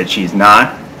says that she's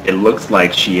not. It looks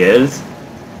like she is.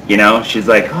 She's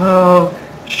like, oh,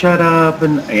 shut up.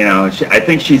 And, I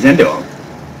think she's into him.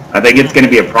 I think it's going to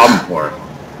be a problem for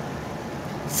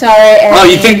her. Sorry,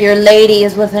 Annie, you think your lady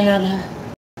is with another.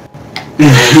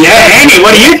 Yeah, Annie,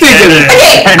 what do you think of this?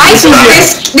 Okay, I think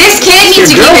this kid needs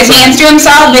to keep his hands to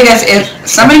himself because if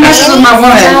somebody messes with my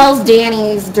woman... smells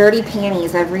Danny's dirty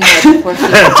panties every night before she...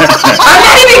 I'm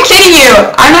not even kidding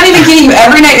you.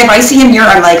 Every night if I see him here,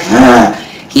 I'm like, ugh.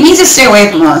 He needs to stay away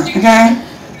from her, okay?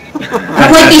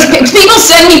 Like these people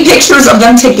send me pictures of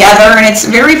them together, and it's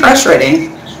very frustrating.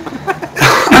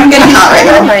 I'm getting hot right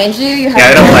now. Remind you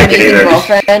have an amazing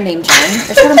girlfriend named Jen.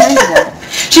 That's what reminds you of.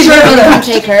 She's right over there. Come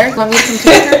take her. You want me to come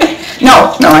take her?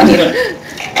 No, I need her.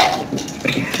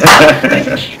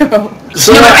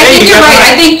 So, I think you're right.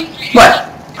 I think what?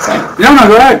 Sorry. No,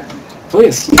 go ahead,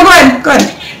 please. Go ahead. Go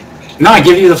ahead. No, I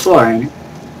give you the floor, Annie.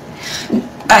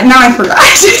 Now I forgot.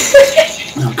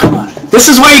 Oh, come on. This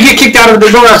is why you get kicked out of the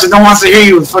Big Brother. No one wants to hear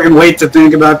you fucking wait to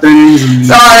think about things. And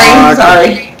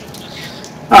Sorry.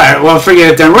 All right, well,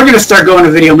 forget it then. We're going to start going to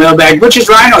video mailbag, which is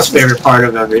Rhino's favorite part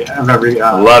of every love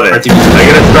it. I got to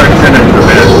start sending for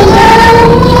minutes.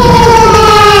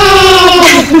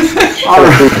 All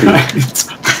right.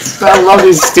 I love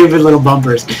these stupid little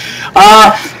bumpers.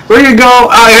 We're going to go,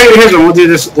 here's one.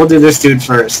 We'll do this dude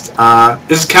first.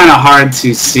 This is kind of hard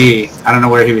to see. I don't know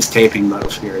where he was taping, but we'll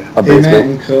figure it out. Hey, Matt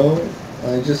and Co.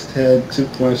 I just had 2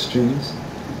 questions.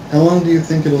 How long do you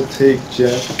think it'll take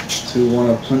Jeff to want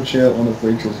to punch out one of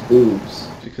Rachel's boobs?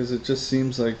 Because it just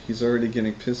seems like he's already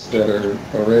getting pissed at her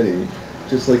already,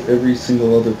 just like every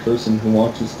single other person who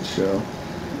watches the show.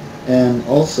 And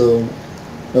also,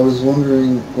 I was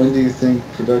wondering, when do you think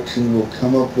production will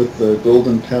come up with the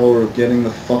golden power of getting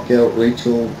the fuck out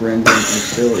Rachel, Brendan, and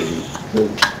Shelly?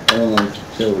 Because I don't like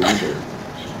Shelly either.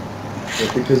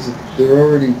 But because they're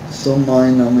already so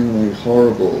mind-numbingly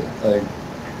horrible, I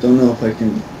don't know if I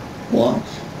can watch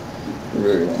for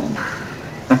very long.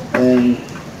 And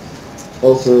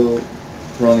Also,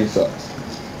 Ronnie sucks.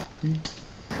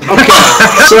 Okay,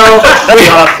 so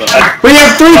we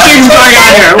have three things going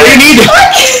on here. We need to,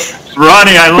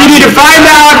 Ronnie, I love we need to find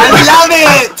out. I love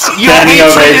it! Your Standing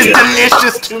hatred is ovation.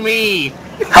 delicious to me.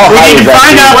 How We high need is to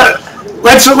find that? out.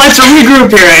 Let's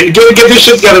regroup here and get this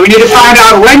shit together. We need to find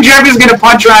out when Jeffy's gonna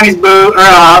punch Ronnie's boob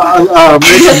or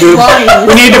Rachel's boob.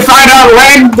 We need to find out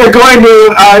when they're going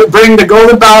to bring the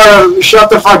golden power of shut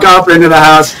the fuck up into the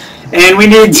house, and we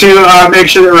need to make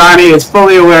sure that Ronnie is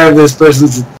fully aware of this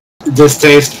person's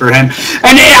distaste for him.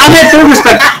 And on that third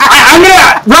respect, I'm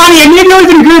gonna, Ronnie, and maybe you'll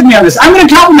even agree with me on this, I'm gonna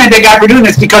compliment that guy for doing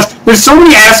this because there's so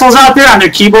many assholes out there on their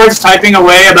keyboards typing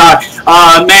away about,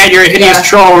 Matt, you're a hideous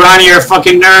troll, Ronnie, you're a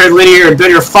fucking nerd, Lydia, you're a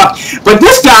bitter fuck. But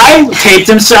this guy taped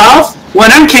himself, went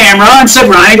on camera, and said,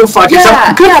 Ronnie, go fuck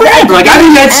yourself. Good for him. Like, I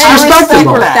think that's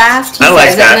respectable. Fast he I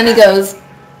like says it, that. and then he goes,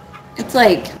 it's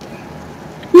like,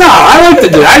 No, I like to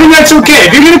do it. I think that's okay.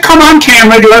 If you're going to come on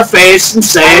camera, do our face, and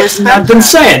say it, then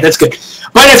say it. That's good.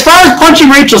 But as far as punching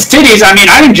Rachel's titties, I mean,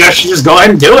 I think Jeff should just go ahead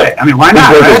and do it. I mean, why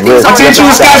not, right? Let's answer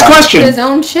this guy's question. his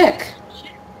own chick.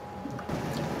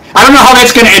 I don't know how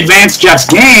that's going to advance Jeff's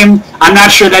game. I'm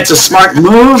not sure that's a smart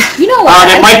move. You know what?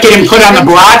 That might get him put on the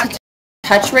block.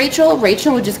 Touch Rachel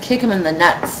would just kick him in the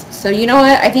nuts. So you know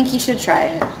what? I think he should try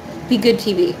it. Be good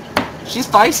TV. She's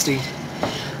feisty.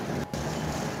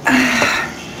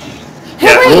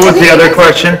 Yeah, what was the other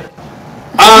question?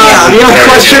 The other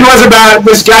question was about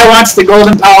this guy wants the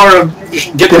golden power of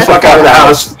get the fuck out of the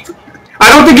house. I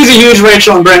don't think he's a huge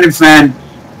Rachel and Brendan fan.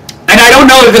 And I don't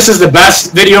know if this is the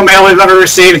best video mail we've ever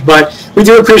received, but we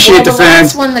do appreciate the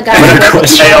fans. One, the guy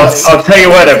Hey, I'll tell you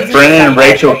what, if Brendan and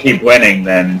Rachel keep winning,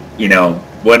 then, you know,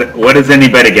 what is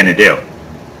anybody going to do?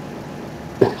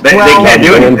 They can't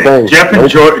do anything.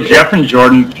 Jeff and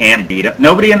Jordan can't beat him.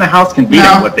 Nobody in the house can beat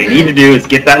him. What they need to do is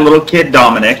get that little kid,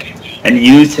 Dominic, and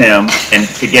use him and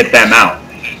to get them out.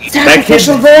 That kid,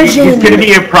 he's going to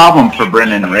be a problem for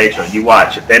Brendan and Rachel. You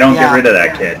watch. If they don't get rid of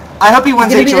that kid. I hope he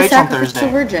wins He's gonna be the HOH on sacrificial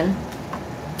Thursday. virgin.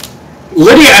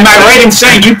 Lydia, am I right in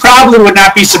saying you probably would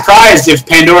not be surprised if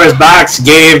Pandora's Box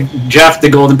gave Jeff the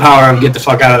golden power of get the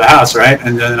fuck out of the house, right?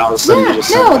 And then all of a sudden you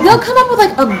just... No, they'll come up with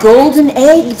like a golden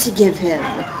egg to give him.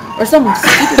 Or some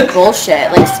stupid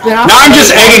bullshit, like spin off. Now I'm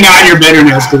just egging on your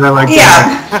bitterness because I like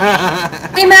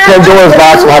that. Hey, Matt, Pandora's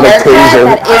Box will have a taser.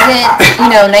 That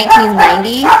isn't,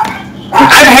 1990.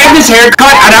 I've had this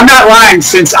haircut, and I'm not lying,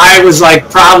 since I was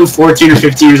like probably 14 or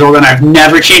 15 years old, and I've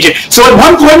never changed it. So at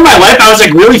one point in my life, I was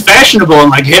like really fashionable and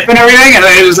like hip and everything, and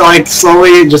it was like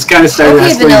slowly just kind of started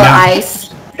wrestling down. Vanilla Ice.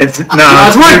 It's it's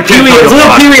more Pee-wee, it's a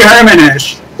little Pee-wee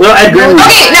Herman-ish. Little Ed Gremlin.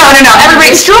 Okay, no.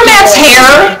 Everybody, screw Matt's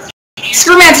hair.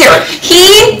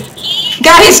 He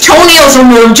got his toenails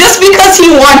removed just because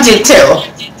he wanted to.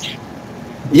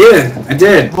 Yeah, I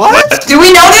did. What? Do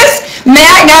we know this?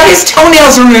 Matt got his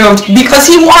toenails removed because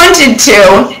he wanted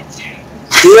to.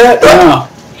 Yeah, no.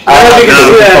 I don't think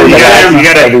You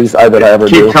gotta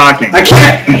keep talking. I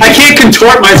can't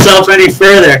contort myself any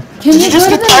further. Can you just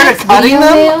get tired of cutting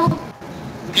them?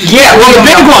 Yeah, well, the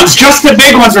big ones, just the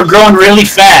big ones, were growing really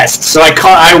fast. So I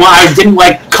didn't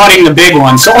like cutting the big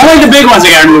ones. So only the big ones I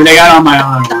got removed. I got all my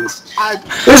other ones.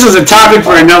 This is a topic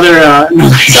for another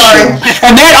show.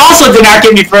 And that also did not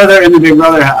get me further in the Big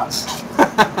Brother house.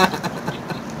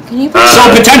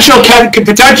 So potential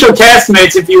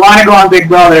castmates, if you want to go on Big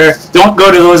Brother, don't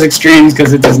go to those extremes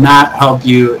because it does not help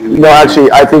you. No,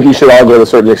 actually, I think you should all go to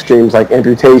certain extremes like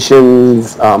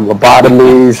amputations,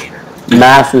 lobotomies,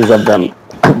 masses of them.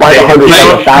 By the hundreds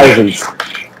and thousands.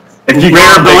 If you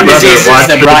rare bone diseases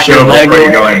that brought your leg before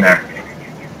you go in there.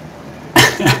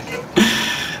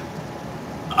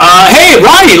 Hey,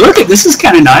 Ronnie, look at this is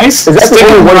kind of nice. Is that the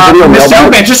only one video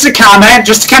mailbag? Just a comment,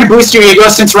 just to kind of boost your ego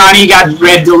since Ronnie got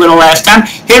ribbed a little last time.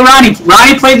 Hey, Ronnie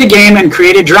played the game and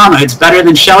created drama. It's better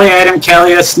than Shelly, Adam,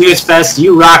 Kelly, Snooze Fest.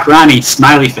 You rock, Ronnie.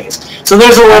 Smiley face. So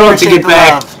there's a little to get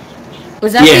back.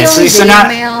 Was that the only video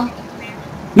mail?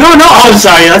 No. Oh,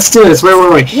 sorry. Let's do this. Where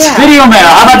were we? Yeah. Video mail.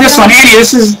 How about this one, Annie?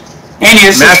 This is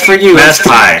for you. That's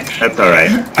fine. That's all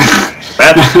right.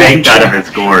 That's baked out of his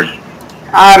gourd.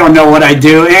 I don't know what I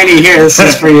do. Annie, here, this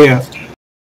is for you.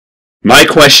 My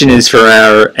question is for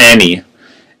our Annie.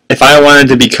 If I wanted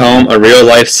to become a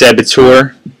real-life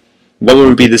saboteur, what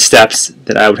would be the steps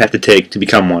that I would have to take to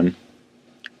become one?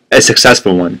 A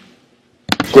successful one.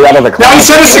 Get out of the Now, he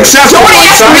said a successful one,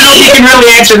 so I don't know if you can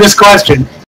really answer this question.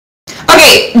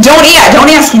 Okay, don't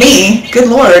ask me. Good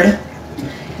lord.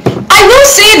 I will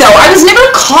say, though, I was never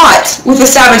caught with a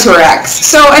saboteur X.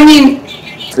 So, I mean...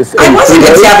 I was a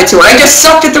good saboteur. I just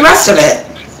sucked at the rest of it.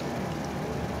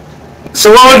 So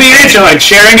what would be your answer? Like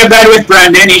sharing a bed with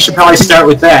Brendan? He should probably start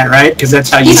with that, right? Because that's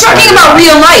how you. He's talking about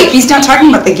real life. He's not talking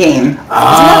about the game.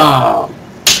 Oh.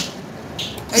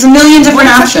 There's a million different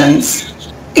options.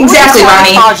 Exactly,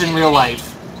 Ronnie. Massage in real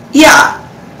life. Yeah.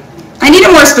 I need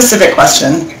a more specific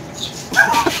question.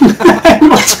 I need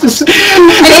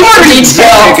more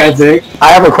detail. I think.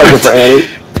 I have a question for Annie.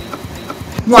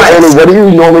 What? So, Annie, what do you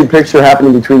normally picture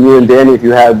happening between you and Danny if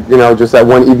you had, just that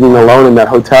one evening alone in that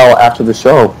hotel after the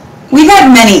show? We've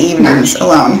had many evenings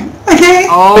alone. Okay?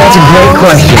 Oh, that's a great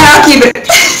question. And I'll keep it.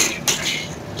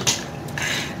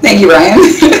 Thank you, Ryan.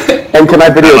 And can I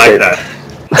videotape? I like that.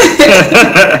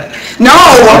 No!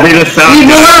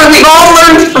 We've all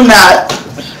learned from that.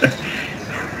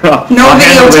 No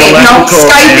videotape, no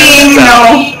Skyping,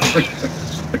 no.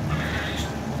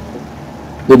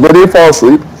 Did Lydia fall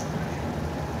asleep?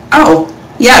 Oh,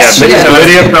 yes, she did.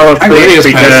 Lydia fell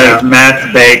asleep because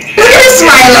Matt's baked. Look at her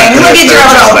smiling. Look at your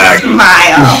little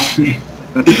smile.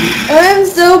 I'm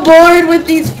so bored with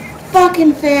these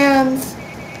fucking fans.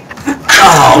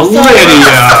 Oh,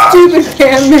 Lydia. Stupid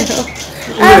fan mail.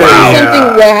 I want something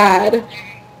rad.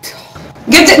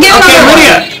 Get another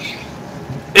Lydia.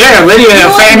 Yeah, Lydia,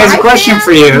 a fan has a question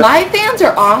for you. My fans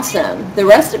are awesome. The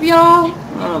rest of y'all,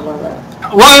 I don't love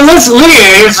that. Well, listen, Lydia,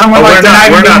 here's someone like they're not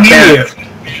even mean to you.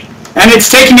 And it's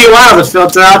taking me a while to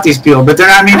filter out these people, but they're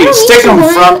not mean to you. Stick them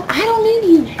from. I don't need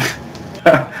you.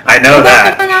 I know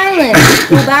that.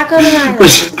 Go back on an island.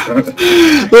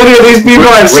 Lydia, these people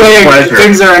are saying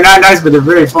things that are not nice, but they're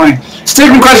very funny.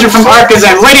 Sticking question from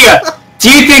Arcazan. Lydia, do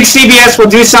you think CBS will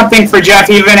do something for Jeff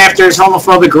even after his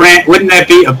homophobic rant? Wouldn't that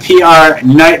be a PR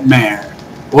nightmare?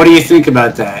 What do you think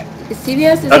about that?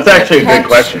 CBS is That's actually a good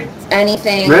question.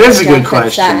 Anything that is a good Jeff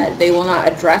question. Said. They will not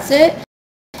address it.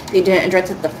 They didn't address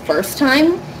it the first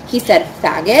time. He said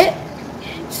faggot.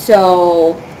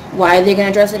 So why are they going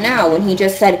to address it now when he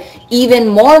just said even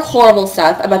more horrible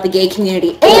stuff about the gay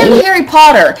community and Harry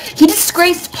Potter? He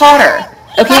disgraced Potter.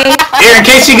 Okay.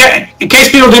 Here, in case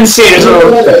people didn't see it,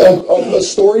 a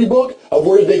storybook of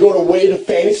where they go away to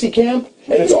fantasy camp,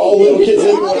 and it's all little kids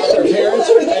living without their parents,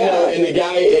 and the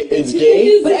guy is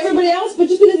gay. But everybody else, but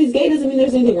just because he's gay doesn't mean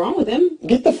there's anything wrong with him.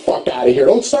 Get the fuck out of here!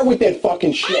 Don't start with that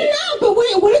fucking shit. I know, but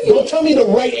wait, what if you? Don't tell me the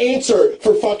right answer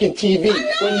for fucking TV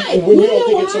when you don't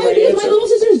think it's the right because answer. my little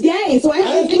sister's gay, so I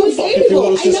have to give a fuck if your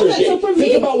little sister's gay. So for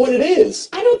Think about what it is.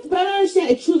 I don't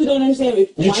understand. I truly don't understand.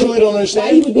 You truly don't understand?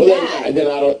 Why he would be bad. Then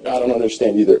I don't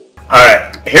understand either. All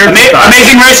right, here's the thought.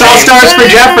 Amazing Race All Stars for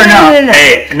Jeff or no?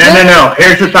 Hey, no.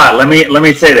 Here's the thought. Let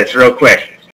me say this real quick.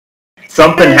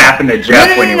 Something happened to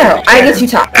Jeff when he was a kid. I guess you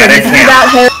talk. At a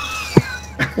camp.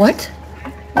 What?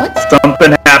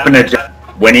 Something happened to Jeff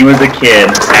when he was a kid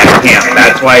at camp.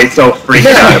 That's why he's so freaked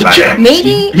out about it.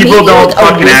 Maybe People don't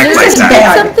fucking act like did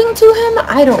that. something to him.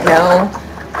 I don't know.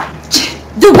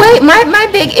 The way my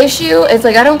big issue is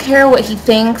like I don't care what he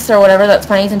thinks or whatever. That's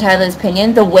fine. He's entitled to his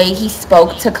opinion. The way he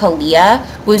spoke to Kalia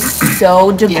was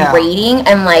so degrading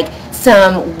and like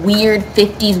some weird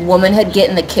 50s womanhood get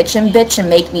in the kitchen bitch and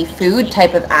make me food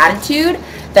type of attitude.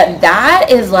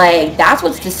 That is like that's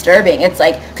what's disturbing. It's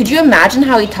like could you imagine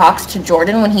how he talks to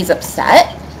Jordan when he's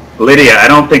upset? Lydia, I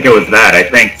don't think it was that. I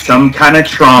think some kind of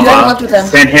trauma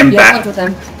sent him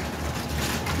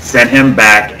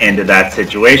back into that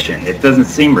situation. It doesn't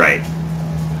seem right.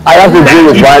 I have to agree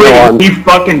with Rhino on. He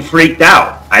fucking freaked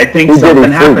out. I think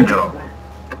something happened to him.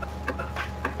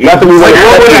 Nothing we want to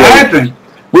speculate.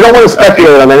 We don't want to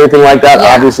speculate on anything like that,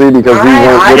 obviously, because we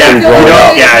weren't with him growing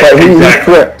up. But he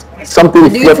flipped. Something The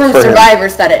dude flipped from for him. Survivor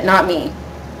said it, not me.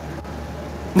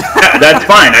 That's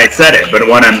fine. I said it. But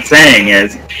what I'm saying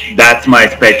is that's my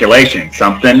speculation.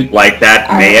 Something like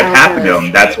that may have happened to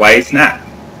him. That's why he snapped.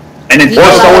 And it's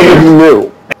someone that you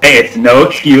knew. Hey, it's no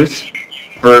excuse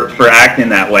for acting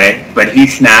that way, but he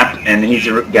snapped and he's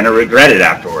going to regret it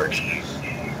afterwards.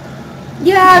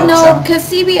 Yeah, no, because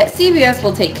CBS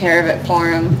will take care of it for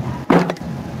him.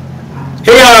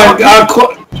 Hey, go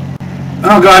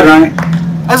ahead, Ryan.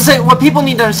 I was saying, what people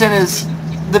need to understand is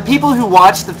the people who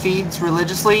watch the feeds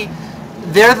religiously,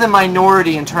 they're the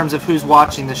minority in terms of who's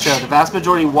watching the show. The vast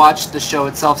majority watch the show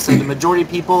itself, so the majority of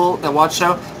people that watch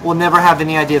the show will never have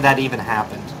any idea that even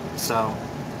happened. So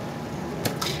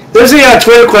there's a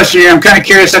Twitter question here. I'm kind of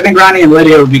curious. I think Ronnie and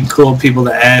Lydia would be cool people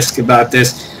to ask about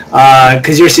this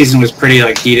because your season was pretty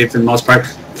heated for the most part.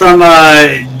 From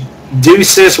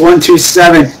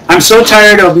Deuces127, I'm so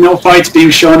tired of no fights being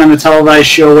shown on the televised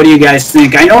show. What do you guys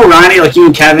think? I know Ronnie, you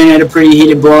and Kevin had a pretty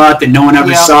heated blowout that no one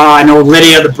ever saw. I know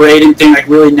Lydia, the Braden thing,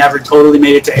 really never totally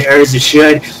made it to air as it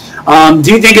should.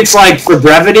 Do you think it's for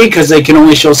brevity because they can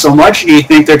only show so much, or do you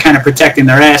think they're kind of protecting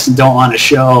their ass and don't want to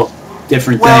show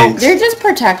different things. They're just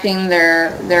protecting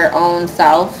their own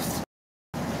selves.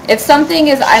 If something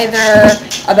is either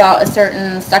about a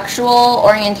certain sexual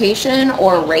orientation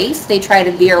or race, they try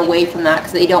to veer away from that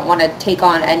because they don't want to take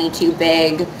on any too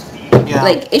big,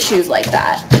 like, issues like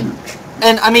that.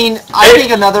 And, I mean, I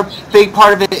think another big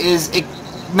part of it is it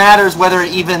matters whether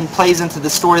it even plays into the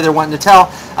story they're wanting to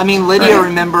tell. I mean, Lydia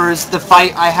remembers the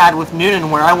fight I had with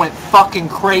Noonan where I went fucking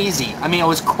crazy. I mean, I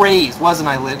was crazed, wasn't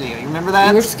I, Lydia? You remember that?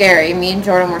 You were scary. Me and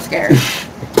Jordan were scared.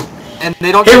 And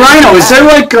they don't. Hey, Rhino, is there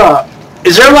like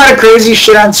is there a lot of crazy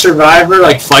shit on Survivor,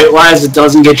 like fight-wise, that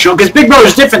doesn't get shown? Because Big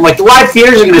Brother's different. Like, the live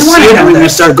feeders are going to see it and they're going to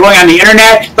start going on the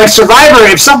internet. Like, Survivor,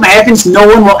 if something happens, no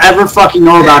one will ever fucking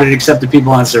know about it except the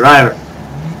people on Survivor.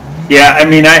 Yeah, I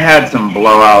mean, I had some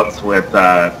blowouts with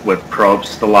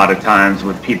Probst a lot of times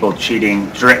with people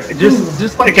cheating.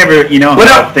 Just like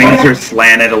how things are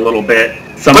slanted a little bit.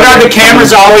 But are the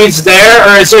cameras always there,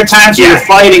 or is there times where you're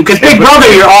fighting? Because Big Brother,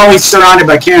 you're always surrounded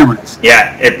by cameras.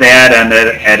 Yeah, if they had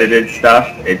unedited stuff,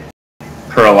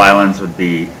 Pearl Islands would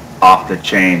be off the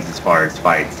chains as far as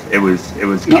fights. It was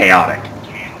chaotic.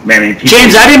 I mean,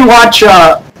 James, I didn't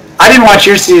watch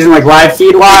your season, like, live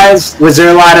feed wise. Was there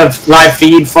a lot of live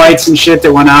feed fights and shit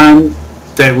that went on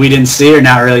that we didn't see, or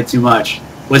not really too much?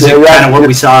 Was it kind of what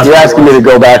we saw? You're asking me to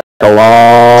go back a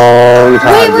long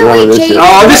time.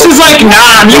 Oh, this is like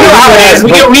Nam. You know how it is.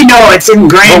 We know it's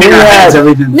ingrained in our heads.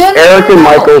 Everything. Eric and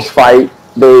Michael's fight.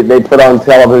 They put on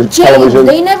television.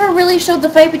 They never really showed the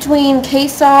fight between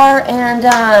Kesar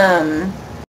and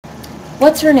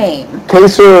what's her name?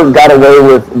 Kesar got away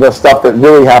with the stuff that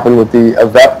really happened with the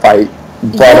Yvette fight,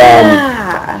 but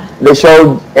they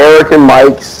showed Eric and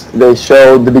Mike's. They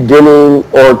showed the beginning,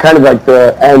 or kind of like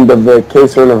the end of the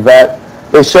Kesar and Yvette.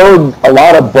 They showed a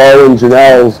lot of Bo and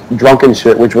Janelle's drunken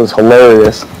shit, which was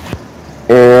hilarious.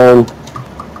 And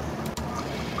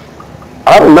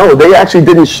I don't know, they actually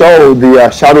didn't show the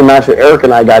shouting match that Eric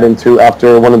and I got into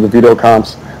after one of the veto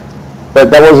comps.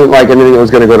 But that wasn't like anything that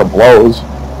was going to go to blows.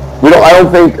 I don't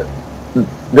think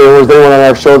there was anyone on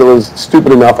our show that was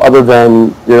stupid enough, other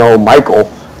than, Michael,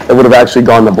 that would have actually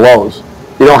gone to blows.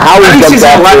 Howie jumped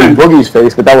off in Boogie's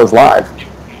face, but that was live.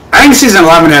 I think season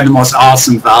 11 had the most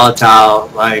awesome volatile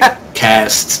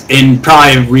casts in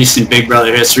probably recent Big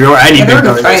Brother history, or any Big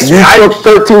Brother history. You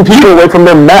took 13 people away from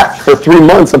their meth for 3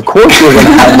 months. Of course you're going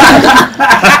to have that.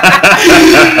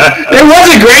 It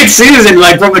was a great season,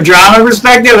 like, from a drama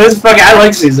perspective. I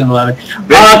like season 11.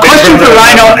 Question for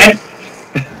Rhino.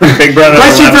 Big Brother.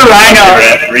 Question for Rhino.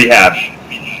 Rehab.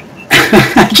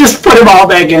 Just put them all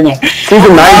back in there.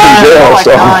 Season 9's in jail,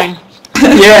 so.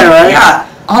 Yeah, right? Yeah,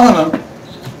 all of them.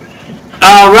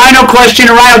 Rhino question.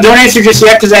 Rhino, don't answer just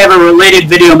yet because I have a related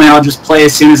video, man. I'll just play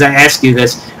as soon as I ask you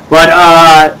this.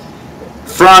 But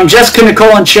from Jessica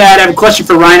Nicole in chat, I have a question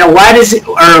for Rhino. Why does it,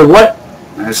 or what?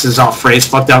 This is all phrase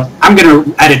fucked up. I'm going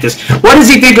to edit this. What does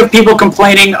he think of people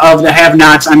complaining of the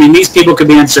have-nots? I mean, these people could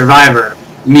be on Survivor,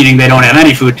 meaning they don't have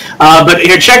any food. But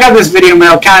here, check out this video,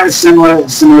 man. Kind of similar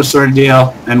sort of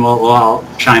deal, and we'll all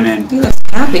chime in. He looks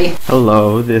happy.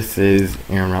 Hello, this is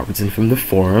Aaron Robertson from the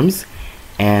forums.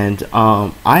 And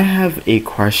I have a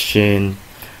question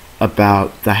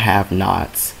about the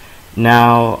have-nots.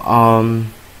 Now,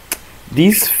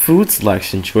 these food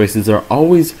selection choices are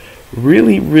always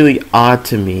really, really odd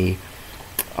to me.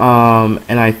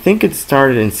 And I think it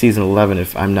started in season 11,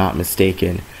 if I'm not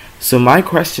mistaken. So my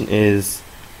question is,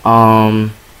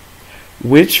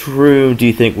 which room do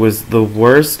you think was the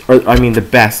worst, or I mean the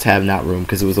best have-not room,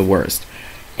 because it was the worst?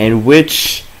 And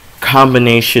which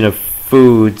combination of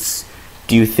foods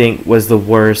do you think was the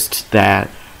worst that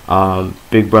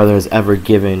Big Brother has ever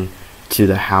given to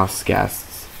the house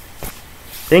guests?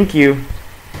 Thank you.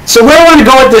 So where I want to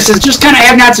go with this is just kind of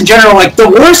have-nots in general. Like, the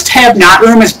worst have-not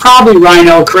room is probably,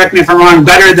 Rhino, correct me if I'm wrong,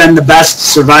 better than the best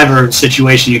Survivor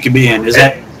situation you could be in. Is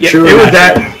that true?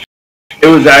 It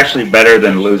was actually better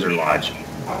than Loser Lodge.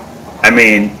 I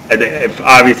mean,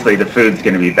 obviously the food's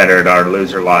going to be better at our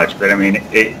Loser Lodge, but I mean,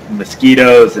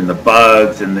 mosquitoes and the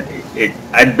bugs and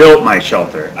I built my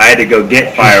shelter. I had to go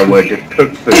get firewood to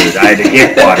cook food. I had to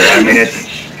get water. I mean,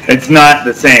 it's not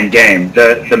the same game.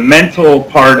 The mental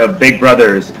part of Big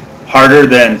Brother is harder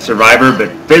than Survivor,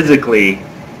 but physically,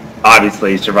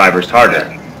 obviously, Survivor's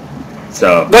harder.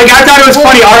 So, like, I thought it was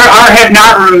funny. Our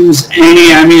have-not rooms,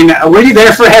 Annie, I mean, were you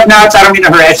there for have-nots? I don't mean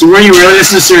to harass you. Were you really?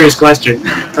 This is a serious question.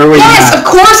 Or were Yes, you not? of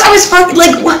course I was fucking,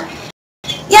 like, what?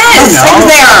 Yes, I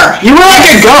was there. You were like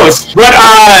a ghost, but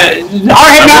our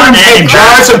have-not rooms had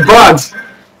jars of bugs.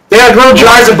 They had little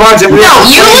jars of bugs. And No,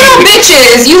 you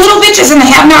little bitches in the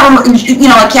have-not room,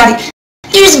 like, Kathy,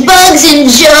 There's bugs in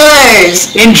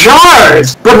jars. In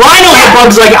jars? But Rhino had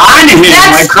bugs like on him,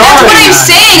 That's what I'm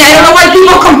saying. I don't know why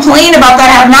people complain about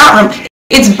that have-not room.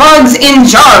 It's bugs in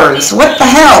jars. What the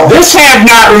hell? This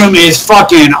have-not room is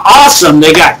fucking awesome.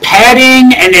 They got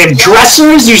padding and they have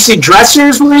dressers. You see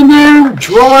dressers were in there?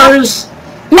 Drawers?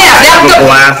 Yeah, have a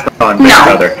blast on each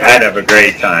other. I'd have a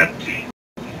great time.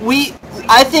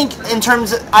 I think in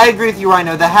terms of, I agree with you,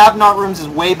 Rhino. The have-not rooms is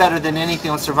way better than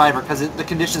anything on Survivor because the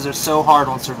conditions are so hard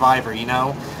on Survivor, you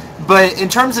know? But in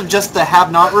terms of just the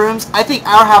have-not rooms, I think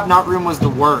our have-not room was the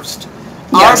worst.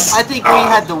 Yes. I think we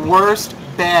had the worst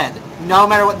bed. No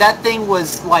matter what, that thing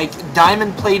was like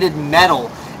diamond-plated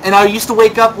metal. And I used to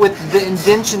wake up with the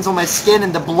indentions on my skin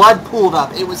and the blood pooled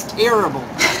up. It was terrible.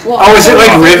 Well, is it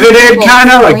like riveted kind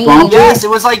of? Like bumpy? Yes, it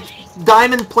was like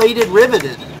diamond-plated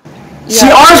riveted. See,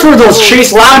 ours were those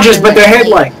Chase lounges, but they had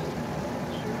like,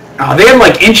 they had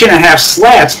like 1.5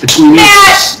 slats between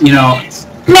each, you know.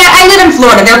 Matt, I live in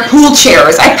Florida. They're pool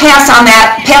chairs. I pass out on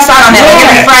that like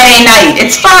every Friday night.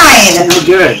 It's fine. It's no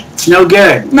good. It's no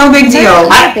good. No big deal.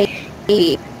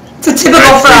 It's a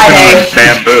typical Friday.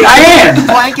 Bamboo. I am.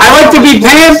 I like to be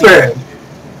pampered.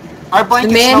 Our The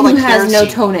blankets man smell who like has no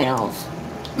kerosene. toenails.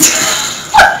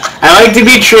 I like to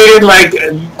be treated like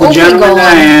the gentleman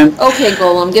I am. Okay,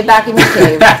 Golem, get back in your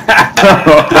cave.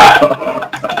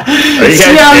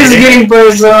 See how this is getting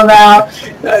personal now?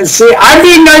 See, I'm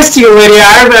being nice to you,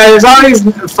 Lydia. There's all these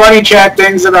funny chat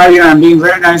things about you. I'm being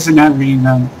very nice and not being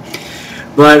them.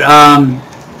 But,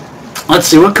 let's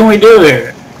see, what can we do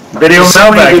here? Video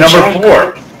mailbag number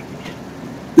 4.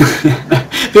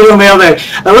 Video mailbag.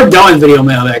 We're done with video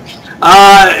mailbag.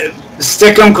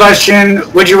 Stickum question: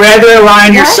 would you rather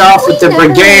align yourself with the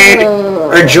brigade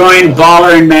or join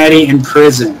Baller and Maddie in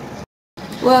prison?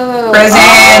 Whoa. Prison.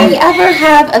 Do we ever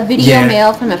have a video Yeah.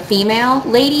 mail from a female?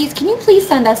 Ladies, can you please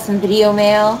send us some video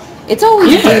mail? It's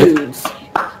always dudes.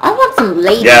 I want some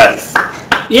ladies. Yes.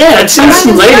 Yeah, let's send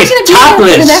some ladies.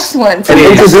 Topless. The next one. So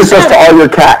Introduce us to all your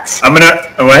cats. I'm gonna.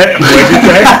 What did you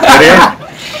say?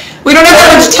 We don't have that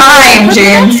much time,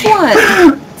 James. Next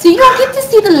one. So you don't get to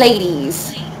see the ladies.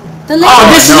 Oh,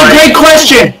 this is a great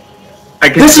question.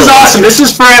 This is awesome. This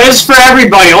is for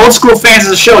everybody. Old school fans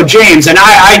of the show, James, and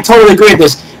I totally agree with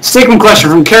this. Stickman question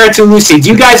from Cara to Lucy. Do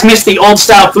you guys miss the old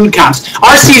style food comps?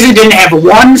 Our season didn't have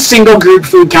one single group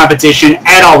food competition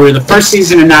at all. We were the first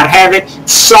season to not have it.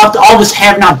 Sucked. All this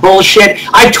have not bullshit.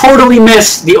 I totally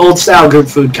miss the old style group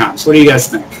food comps. What do you guys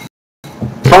think?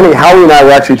 Funny, Howie and I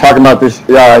were actually talking about this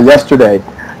yesterday,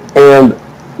 and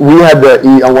we had to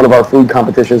eat on one of our food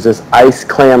competitions this ice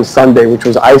clam sundae, which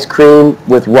was ice cream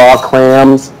with raw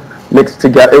clams mixed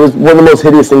together. It was one of the most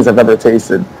hideous things I've ever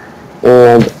tasted.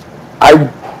 And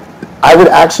I would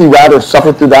actually rather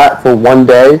suffer through that for one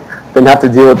day than have to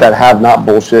deal with that have-not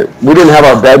bullshit. We didn't have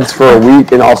our beds for a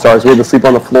week in All-Stars. We had to sleep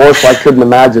on the floor, so I couldn't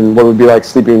imagine what it would be like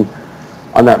sleeping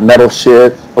on that metal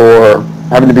shit or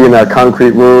having to be in that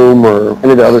concrete room or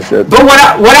any of the other shit. But what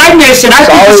I miss, and I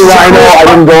think Sorry, this is Rhino, I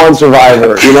didn't go on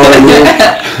Survivor. You know what I mean?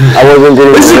 I wasn't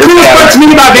getting. This is the coolest part to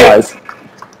me about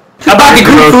the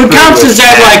group food comps is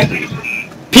that like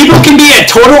people can be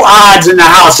at total odds in the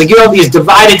house. Like you have these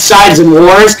divided sides and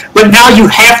wars, but now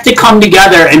you have to come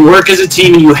together and work as a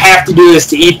team, and you have to do this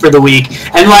to eat for the week.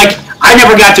 And like I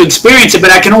never got to experience it,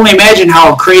 but I can only imagine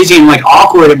how crazy and like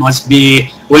awkward it must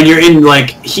be when you're in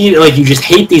like heat, like you just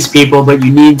hate these people, but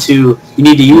you need to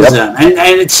use them, and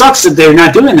it sucks that they're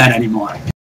not doing that anymore.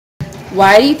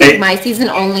 Why do you think my season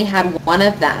only had one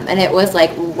of them? And it was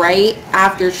like right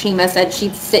after Shima said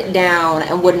she'd sit down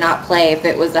and would not play if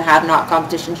it was a have-not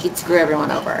competition. She'd screw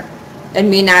everyone over. And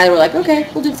me and Natalie were like, okay,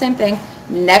 we'll do the same thing.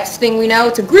 Next thing we know,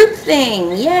 it's a group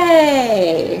thing.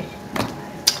 Yay!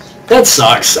 That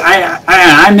sucks.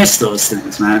 I miss those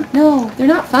things, man. No, they're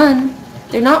not fun.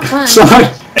 They're not fun. So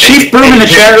Chief Boom in the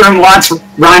chat room wants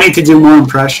Ronnie to do more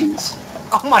impressions.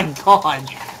 Oh my god.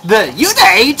 The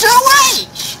HOH!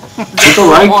 People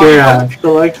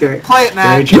like your Play it,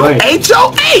 man. HOH.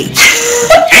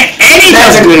 Annie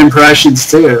does good impressions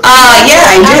too. Yeah,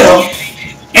 I do.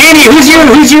 Annie,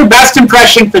 who's your best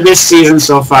impression for this season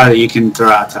so far that you can throw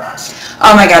out to us?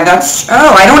 Oh my god,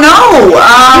 I don't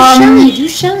know. Do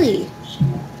Shelly.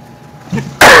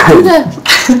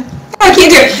 I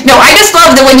can't do it. No, I just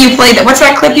love that when you play that. What's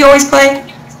that clip you always play?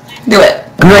 Do it.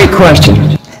 Great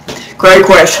question. Great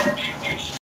question.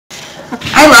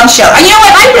 I love Shelly. You know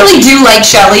what? I really do like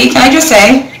Shelly. Can I just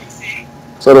say?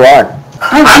 So do I.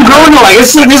 I'm growing to like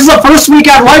this. This is the first week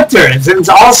I've liked her. It's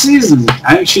all season.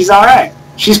 I think she's all right.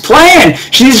 She's playing.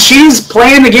 She's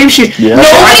playing the game.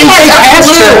 Nobody has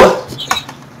a clue.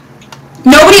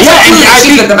 Nobody has a clue that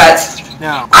she's with the vets.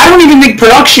 No. I don't even think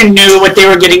production knew what they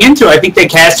were getting into. I think they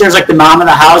cast her as like the mom of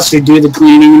the house who do the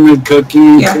cleaning and the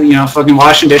cooking, fucking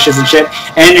washing dishes and shit.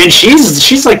 And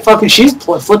she's like fucking, she's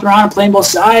flipping around and playing both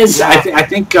sides. Yeah.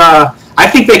 I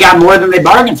think they got more than they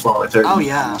bargained for with her. Oh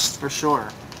yeah, for sure.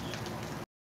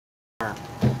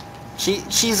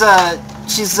 She's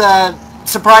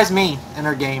surprised me in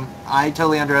her game. I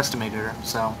totally underestimated her.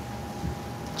 So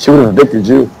she would have evicted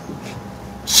you.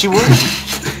 She would.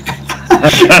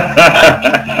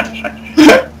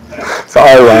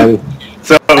 Sorry, Ronnie.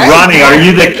 So, Ronnie, are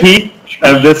you the Keith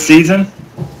of this season?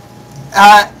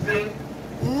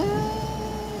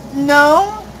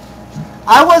 No.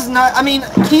 I was not. I mean,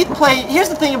 Keith played. Here's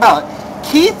the thing about it.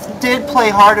 Keith did play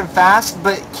hard and fast,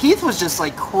 but Keith was just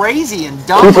like crazy and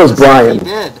dumb. Keith was Brian. He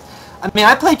did. I mean,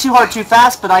 I played too hard, too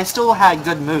fast, but I still had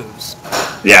good moves.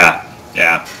 Yeah,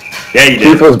 he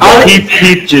did.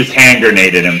 Keith just hand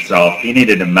grenaded himself. He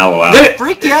needed to mellow out.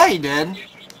 Freak, yeah, he did.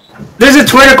 There's a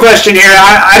Twitter question here.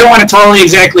 I don't want to totally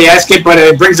exactly ask it, but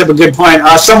it brings up a good point.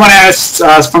 Someone asked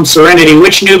from Serenity,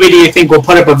 which newbie do you think will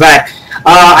put up a vet?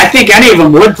 I think any of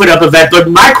them would put up a vet, but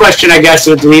my question, I guess,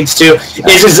 it leads to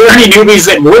is there any newbies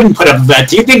that wouldn't put up a vet?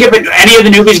 Do you think if any of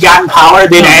the newbies got in power,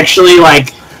 they'd actually,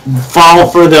 like, fall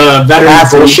for the veteran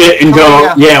bullshit and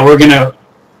go, yeah, we're going to...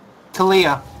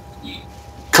 Kalia,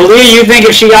 you think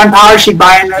if she got in power, she'd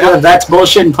buy into the vet's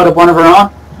bullshit and put up one of her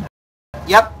own?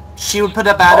 Yep. She would put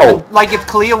up Adam. Like, if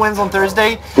Kalia wins on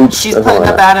Thursday, she's putting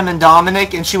up Adam and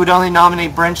Dominic, and she would only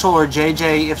nominate Brenchel or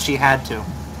JJ if she had to.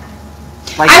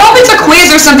 Like, I hope it's a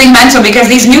quiz or something mental, because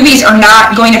these newbies are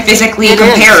not going to physically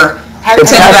compare.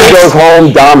 If Kathy goes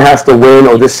home, Dom has to win,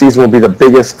 or this season will be the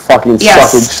biggest fucking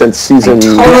suckage since season.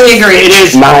 Totally agree. It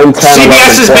is. 9, 10,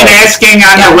 CBS 11, has been asking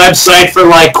on the website for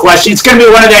like questions. It's gonna be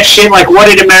one of that shit like, what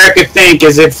did America think?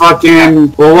 Is it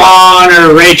fucking Luan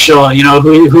or Rachel? You know,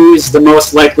 who's the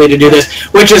most likely to do this?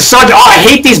 Which is such. Oh, I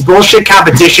hate these bullshit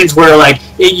competitions where like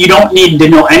you don't need to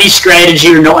know any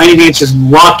strategy or know anything. It's just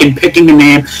luck and picking a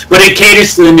name. But it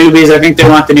caters to the newbies. I think they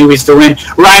want the newbies to win.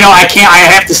 Rhino, I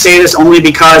have to say this only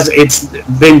because it's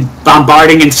been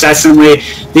bombarding incessantly.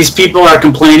 These people are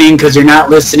complaining because you're not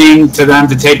listening to them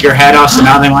to take your hat off, so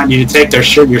now they want you to take your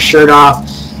shirt off.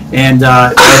 And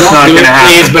don't do it,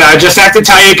 please. But I just have to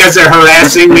tell you because they're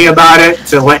harassing me about it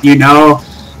to let you know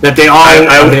that they all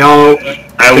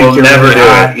I will never do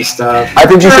it. Stuff. I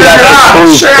think you should actually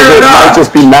prove because it might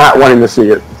just be Matt wanting to see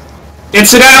it.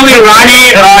 Incidentally,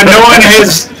 Ronnie, no one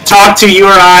has talked to you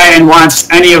or I and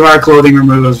wants any of our clothing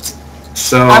removed.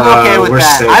 So I'm okay with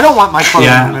that. safe. I don't want my clothing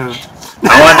removed.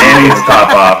 I want Annie's top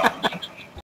off.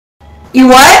 You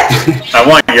what? I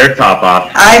want your top off.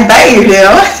 I bet you do.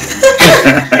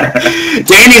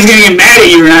 Danny's gonna get mad at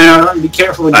you, Rhino. Be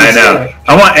careful with I know.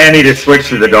 I want Annie to switch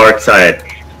to the dark side.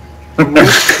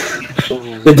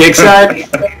 The dick side?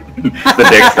 The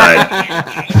dick side.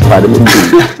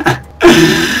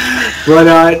 But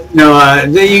no,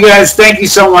 you guys, thank you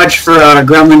so much for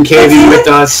Gremlin caving with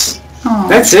us. Aww.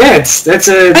 That's it. That's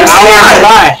an hour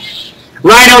by.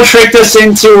 Rhino tricked us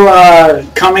into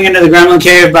coming into the Gremlin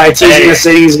cave by teasing us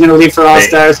saying he's going to leave for All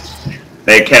Stars.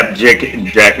 They kept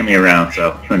jacking me around,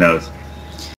 so who knows.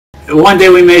 One day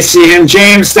we may see him.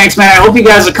 James, thanks, man. I hope you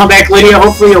guys will come back. Lydia,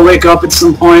 hopefully you'll wake up at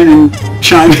some point and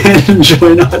chime in and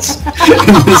join us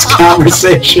in this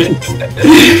conversation.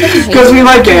 Because we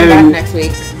like having next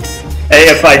week. Hey,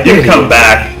 if I do come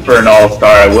back for an All-Star,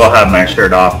 I will have my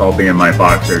shirt off. I'll be in my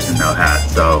boxers and no hat,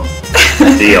 so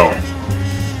deal.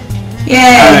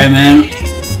 Yeah. All right, man.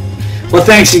 Well,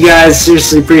 thanks, you guys.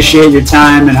 Seriously appreciate your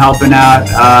time and helping out.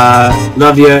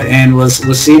 Love you, and we'll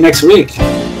see you next week.